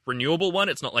specifically renewable one.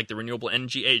 It's not like the Renewable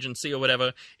Energy Agency or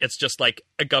whatever. It's just like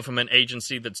a government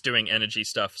agency that's doing energy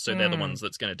stuff, so they're the ones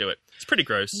that's going to do it. It's pretty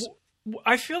gross.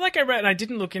 I feel like I read, and I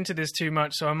didn't look into this too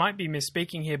much, so I might be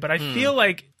misspeaking here, but I feel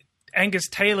like Angus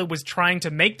Taylor was trying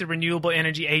to make the Renewable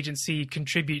Energy Agency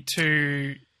contribute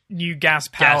to new gas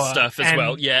power. Gas stuff as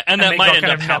well, yeah. And that they might got end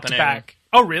kind up of knocked happening. back.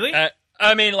 Oh, really?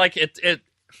 I mean, like it.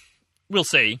 We'll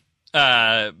see.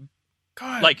 God,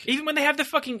 like- even when they have the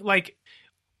fucking like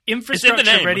infrastructure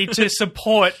name. ready to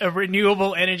support a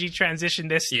renewable energy transition,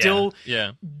 they're still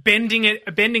yeah.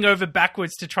 bending over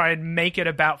backwards to try and make it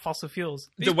about fossil fuels.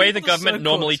 The These way the people are so government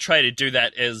normally cooked. try to do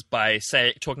that is by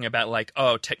talking about like,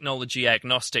 oh, technology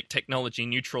agnostic, technology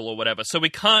neutral, or whatever. So we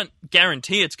can't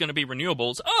guarantee it's going to be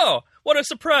renewables. Oh, what a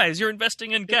surprise! You're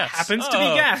investing in gas. happens to be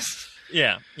Oh. gas.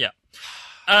 Yeah.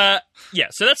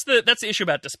 So that's the issue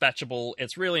about dispatchable.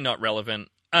 It's really not relevant.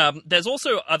 There's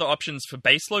also other options for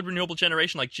baseload renewable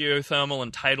generation, like geothermal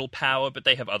and tidal power, but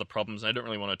they have other problems, and I don't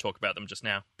really want to talk about them just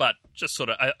now. But just sort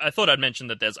of, I thought I'd mention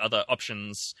that there's other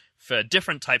options for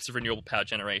different types of renewable power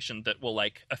generation that will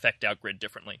like affect our grid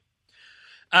differently.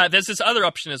 There's this other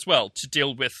option as well to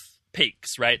deal with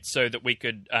peaks, right? So that we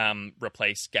could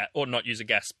replace gas or not use a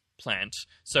gas plant.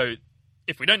 So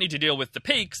if we don't need to deal with the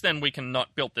peaks, then we can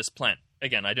not build this plant.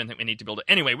 Again, I don't think we need to build it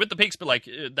anyway with the peaks, but like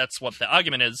that's what the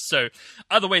argument is. So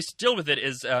other ways to deal with it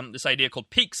is this idea called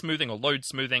peak smoothing or load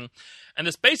smoothing. And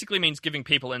this basically means giving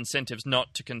people incentives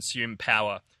not to consume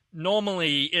power.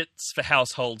 Normally it's for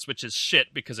households, which is shit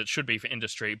because it should be for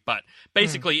industry. But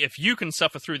basically, if you can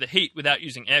suffer through the heat without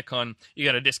using aircon, you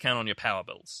get a discount on your power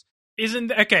bills. Isn't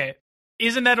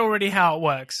that already how it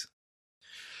works?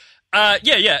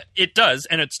 Yeah, it does.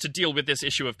 And it's to deal with this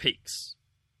issue of peaks.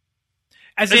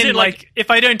 As As in, in, like, if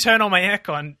I don't turn on my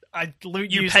aircon, I You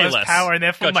use pay less less. power, and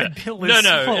therefore my Gotcha. bill is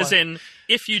No, smaller. as in,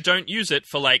 if you don't use it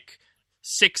for like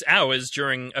 6 hours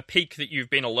during a peak that you've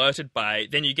been alerted by,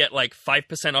 then you get like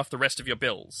 5% off the rest of your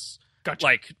bills. Gotcha.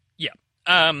 Like, yeah.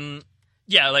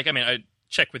 Like, I mean, I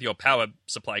check with your power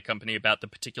supply company about the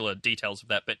particular details of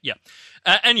that, but yeah.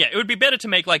 And yeah, it would be better to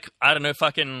make, like, I don't know,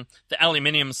 fucking the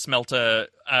aluminium smelter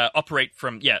operate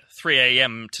from, 3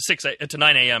 a.m. to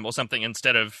 9 a.m. or something,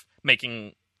 instead of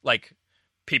making, like,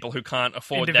 people who can't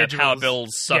afford their power Individuals. bills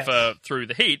suffer through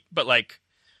the heat, but, like,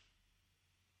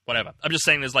 whatever. I'm just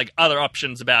saying there's, like, other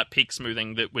options about peak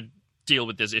smoothing that would deal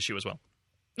with this issue as well.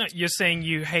 No, you're saying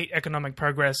you hate economic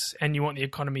progress and you want the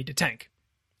economy to tank.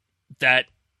 That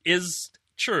is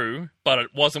true, but it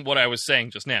wasn't what I was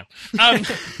saying just now.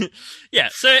 Yeah.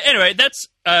 So anyway,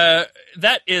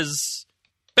 that is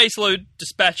baseload,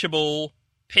 dispatchable,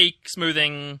 peak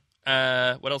smoothing.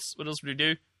 What else? What else would we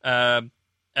do?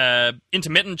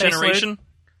 Intermittent generation.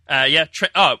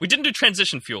 We didn't do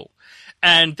transition fuel,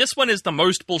 and this one is the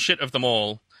most bullshit of them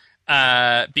all,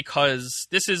 because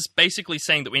this is basically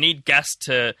saying that we need gas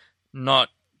to not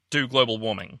do global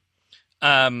warming.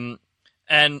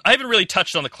 And I haven't really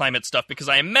touched on the climate stuff because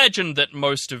I imagine that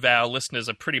most of our listeners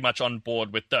are pretty much on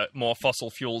board with the more fossil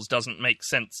fuels doesn't make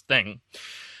sense thing.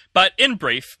 But in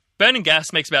brief, burning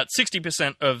gas makes about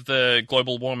 60% of the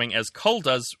global warming as coal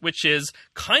does, which is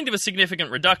kind of a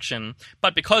significant reduction.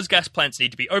 But because gas plants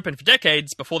need to be open for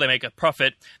decades before they make a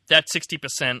profit, that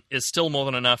 60% is still more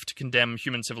than enough to condemn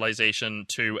human civilization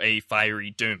to a fiery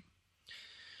doom.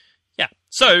 Yeah,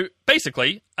 so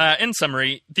basically, in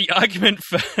summary, the argument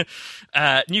for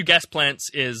new gas plants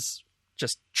is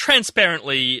just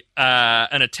transparently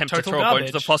an attempt Total to throw a bone to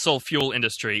garbage. the fossil fuel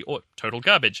industry, or total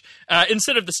garbage,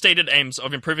 instead of the stated aims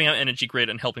of improving our energy grid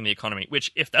and helping the economy, which,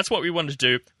 if that's what we wanted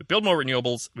to do, we'd build more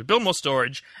renewables, we'd build more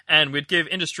storage, and we'd give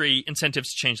industry incentives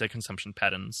to change their consumption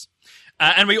patterns.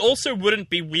 And we also wouldn't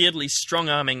be weirdly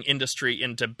strong-arming industry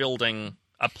into building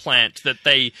a plant that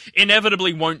they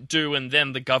inevitably won't do, and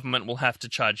then the government will have to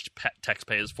charge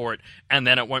taxpayers for it, and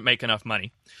then it won't make enough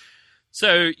money.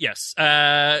 So, yes,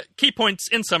 key points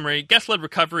in summary: gas-led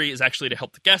recovery is actually to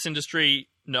help the gas industry,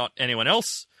 not anyone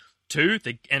else. 2,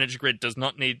 the energy grid does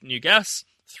not need new gas.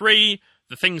 3,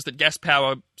 the things that gas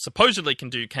power supposedly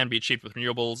can do can be achieved with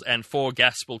renewables. And 4,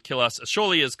 gas will kill us as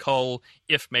surely as coal,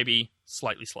 if maybe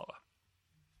slightly slower.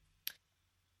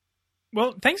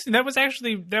 Well, thanks. That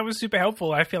was super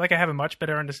helpful. I feel like I have a much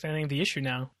better understanding of the issue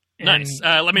now. And Nice.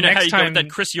 Let me know how next you got with time- that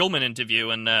Chris Ullman interview,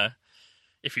 and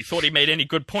if you thought he made any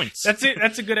good points. That's it.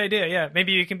 That's a good idea. Yeah,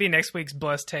 maybe you can be next week's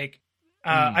Blurst take.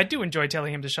 I do enjoy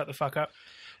telling him to shut the fuck up.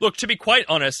 Look, to be quite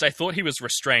honest, I thought he was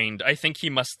restrained. I think he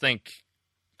must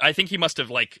have,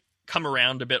 like, come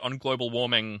around a bit on global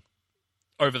warming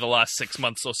over the last 6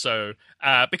 months or so.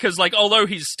 Because, like, although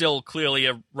he's still clearly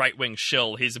a right-wing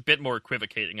shill, he's a bit more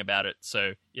equivocating about it.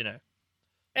 So, you know.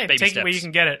 Hey, Baby take it where steps. you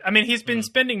can get it. I mean, he's been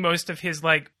spending most of his,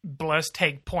 like, Blurst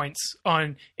take points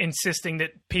on insisting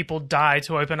that people die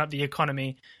to open up the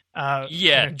economy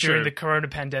during true. the corona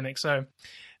pandemic. So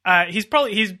he's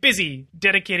busy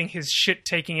dedicating his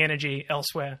shit-taking energy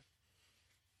elsewhere.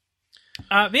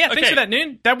 But yeah, thanks Okay. for that,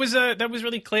 Noon. That was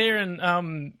really clear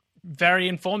and very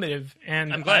informative,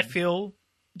 and I'm glad. I feel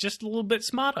just a little bit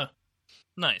smarter.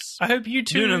 Nice. I hope you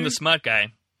too. Noonan the smart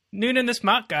guy. Noonan the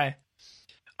smart guy.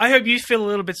 I hope you feel a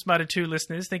little bit smarter too,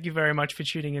 listeners. Thank you very much for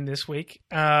tuning in this week.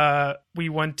 We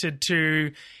wanted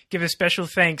to give a special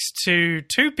thanks to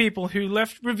 2 people who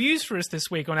left reviews for us this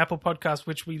week on Apple Podcasts,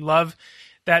 which we love.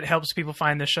 That helps people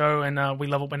find the show, and we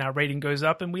love it when our rating goes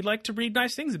up, and we like to read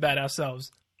nice things about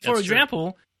ourselves. For That's true.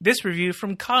 example, this review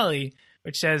from Carly,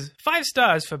 which says, 5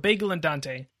 stars for Bagel and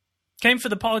Dante. Came for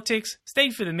the politics,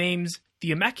 stayed for the memes,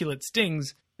 the immaculate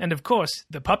stings, and of course,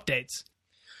 the pup dates.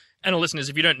 And listeners,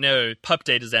 if you don't know, Pup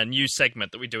Date is our new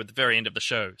segment that we do at the very end of the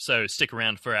show. So stick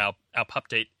around for our Pup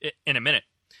Date in a minute.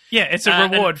 Yeah, it's a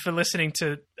reward for listening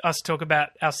to us talk about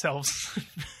ourselves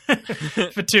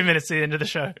for 2 minutes at the end of the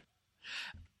show.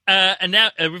 And now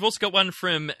we've also got one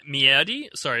from Mierdi.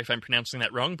 Sorry if I'm pronouncing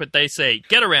that wrong, but they say,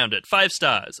 get around it, 5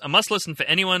 stars. A must listen for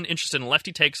anyone interested in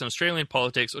lefty takes on Australian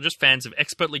politics or just fans of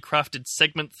expertly crafted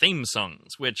segment theme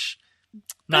songs, which,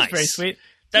 nice. That's very sweet.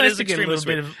 That Nice is to get a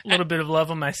extremely little bit of love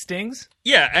on my stings.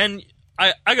 Yeah, and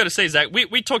I got to say, Zach,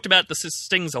 we talked about the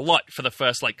stings a lot for the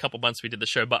first, like, couple months we did the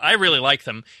show, but I really like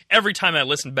them. Every time I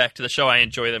listen back to the show, I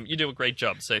enjoy them. You do a great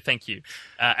job, so thank you.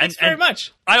 Thanks very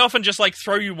much. I often just, like,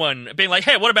 throw you one, being like,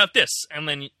 hey, what about this? And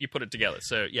then you put it together.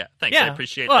 So, yeah, thanks. I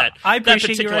appreciate that. I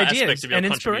appreciate that your particular ideas aspect of your and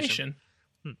contribution.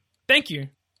 inspiration. Thank you.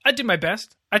 I did my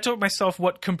best. I taught myself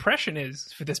what compression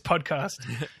is for this podcast.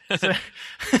 So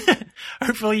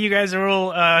hopefully you guys are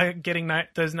all getting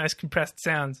those nice compressed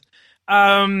sounds.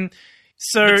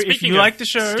 So if you like the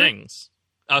show... Stings.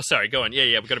 Oh, sorry, go on.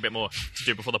 Yeah, we've got a bit more to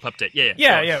do before the pub date.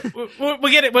 Yeah. We'll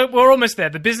get it. We're almost there.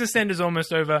 The business end is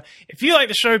almost over. If you like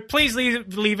the show, please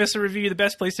leave us a review. The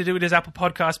best place to do it is Apple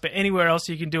Podcasts, but anywhere else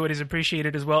you can do it is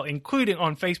appreciated as well, including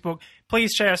on Facebook.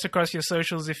 Please share us across your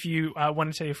socials if you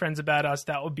want to tell your friends about us.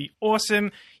 That would be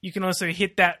awesome. You can also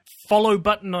hit that follow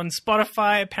button on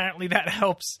Spotify. Apparently that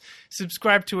helps.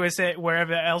 Subscribe to us at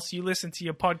wherever else you listen to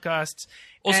your podcasts.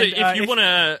 Also, if you want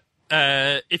to...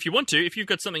 if you've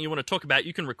got something you want to talk about,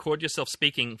 you can record yourself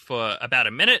speaking for about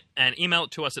a minute and email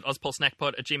it to us at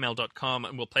ozpolsnackpod@gmail.com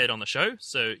and we'll play it on the show.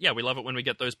 So, yeah, we love it when we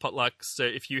get those potlucks. So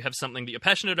if you have something that you're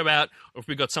passionate about, or if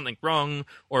we got something wrong,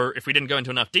 or if we didn't go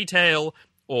into enough detail,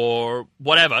 or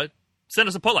whatever, send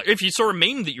us a potluck. If you saw a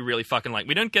meme that you really fucking like,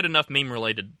 we don't get enough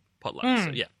meme-related potlucks.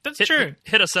 So, yeah. That's true.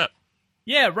 Hit us up.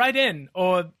 Yeah, write in,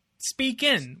 or... speak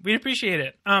in. We'd appreciate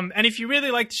it. And if you really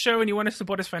like the show and you want to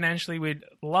support us financially, we'd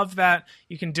love that.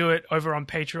 You can do it over on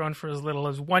Patreon for as little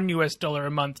as $1 a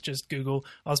month. Just Google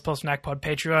OzPolSnackPod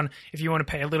Patreon. If you want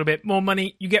to pay a little bit more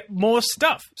money, you get more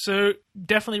stuff. So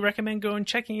definitely recommend going and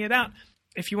checking it out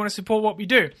if you want to support what we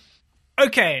do.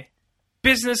 Okay,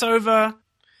 business over.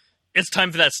 It's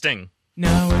time for that sting.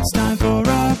 Now it's time for a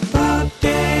update.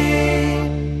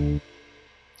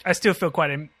 I still feel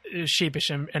quite sheepish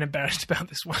and embarrassed about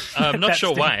this one. I'm not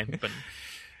sure why, but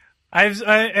I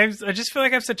just feel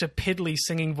like I have such a piddly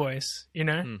singing voice, you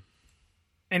know?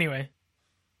 Anyway,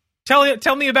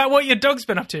 tell me about what your dog's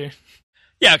been up to.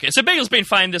 Yeah, okay, so Bagel's been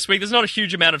fine this week. There's not a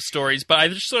huge amount of stories, but I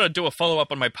just sort of do a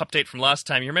follow-up on my pup date from last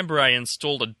time. You remember I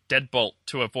installed a deadbolt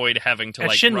to avoid having to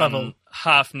run level.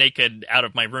 half naked out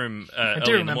of my room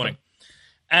early in the morning.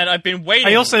 And I've been waiting.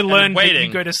 I also learned that you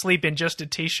go to sleep in just a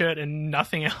t-shirt and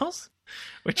nothing else,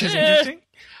 which is interesting.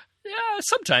 Yeah,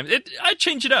 sometimes. I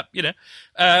change it up, you know.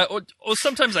 Or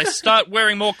sometimes I start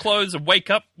wearing more clothes and wake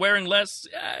up wearing less.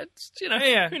 It's, you know,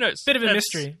 who knows? Bit of a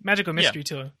mystery. Magical mystery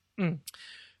to it.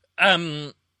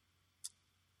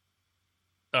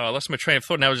 I lost my train of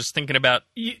thought, and I was just thinking about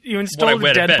you installed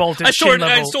a deadbolt at shin level.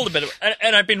 I installed a bit,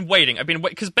 and I've been waiting.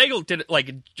 Because Bagel did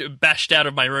it bashed out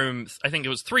of my room. I think it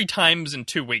was 3 times in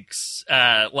 2 weeks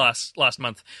last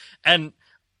month, and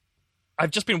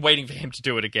I've just been waiting for him to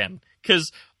do it again.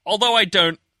 Because although I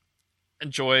don't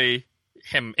enjoy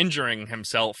him injuring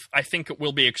himself, I think it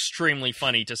will be extremely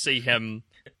funny to see him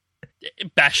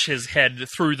bash his head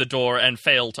through the door and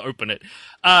fail to open it.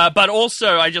 But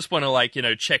also, I just want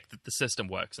to, check that the system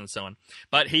works and so on.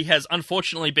 But he has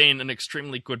unfortunately been an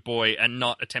extremely good boy and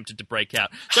not attempted to break out.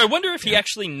 So I wonder if he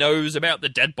actually knows about the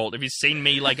deadbolt, if he's seen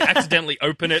me, accidentally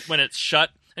open it when it's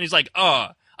shut, and he's like, oh,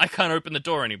 I can't open the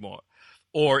door anymore.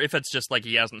 Or if it's just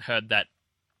he hasn't heard that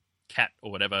cat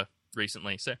or whatever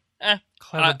recently. So,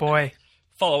 clever boy.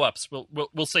 Follow-ups.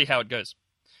 We'll see how it goes.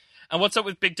 And what's up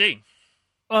with Big D?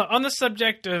 On the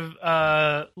subject of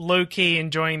low-key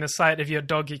enjoying the sight of your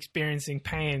dog experiencing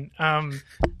pain...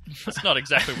 That's not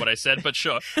exactly what I said, but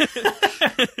sure.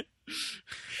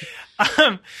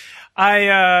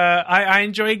 I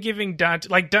enjoy giving Dante...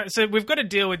 so we've got a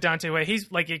deal with Dante where he's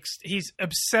he's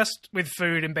obsessed with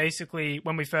food, and basically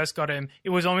when we first got him,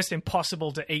 it was almost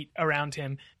impossible to eat around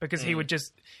him because he would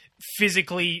just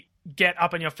physically get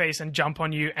up in your face and jump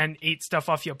on you and eat stuff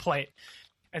off your plate.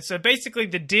 And so basically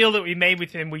the deal that we made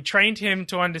with him, we trained him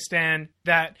to understand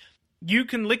that you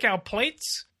can lick our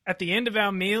plates at the end of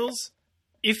our meals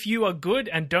if you are good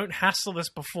and don't hassle us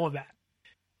before that.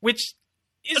 Which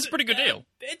is... That's a pretty good deal.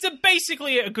 It's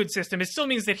basically a good system. It still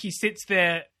means that he sits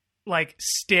there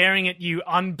staring at you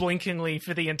unblinkingly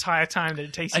for the entire time that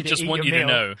it takes you to eat your meal. I just want you to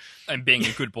know I'm being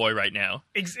a good boy right now.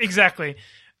 Exactly.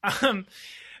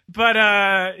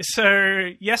 But so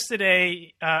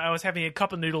yesterday I was having a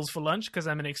cup of noodles for lunch because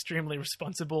I'm an extremely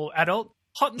responsible adult.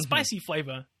 Hot and spicy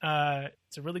flavor.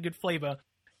 It's a really good flavor.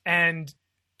 And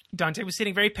Dante was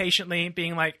sitting very patiently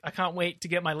being like, I can't wait to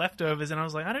get my leftovers. And I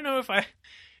was like, I don't know if I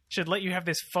should let you have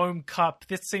this foam cup.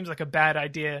 This seems like a bad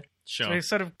idea. Sure. So we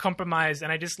sort of compromised,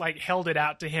 and I just held it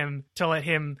out to him to let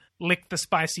him lick the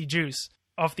spicy juice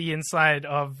off the inside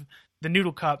of the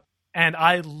noodle cup. And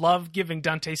I love giving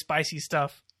Dante spicy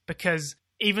stuff because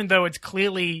even though it's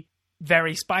clearly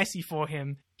very spicy for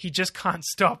him, he just can't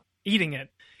stop eating it.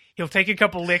 He'll take a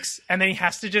couple licks and then he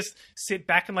has to just sit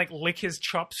back and lick his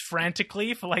chops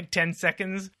frantically for 10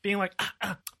 seconds, being like,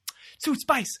 so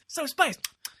spice.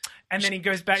 And then he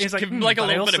goes back. He's like, give him a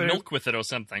little bit of milk with it or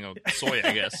something, or soy,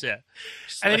 I guess. Yeah.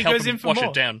 And then he goes in for more. Wash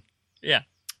it down. Yeah.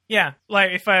 Yeah,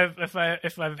 like if I've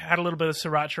had a little bit of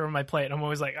sriracha on my plate, I'm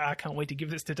always like, I can't wait to give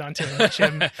this to Dante and watch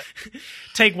him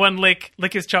take one lick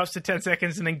his chops for 10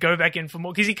 seconds, and then go back in for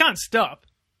more because he can't stop.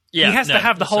 Yeah, he has to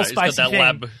have the whole he's got spicy that thing.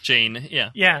 lab gene. Yeah.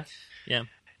 Yeah. Yeah.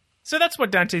 So that's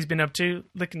what Dante's been up to,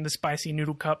 licking the spicy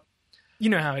noodle cup. You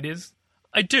know how it is.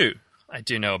 I do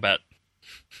know about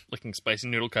licking spicy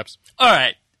noodle cups. All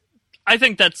right. I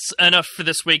think that's enough for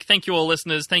this week. Thank you all,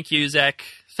 listeners. Thank you, Zach.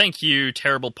 Thank you,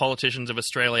 terrible politicians of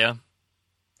Australia.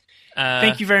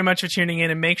 Thank you very much for tuning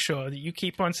in, and make sure that you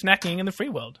keep on snacking in the free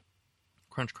world.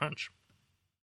 Crunch, crunch.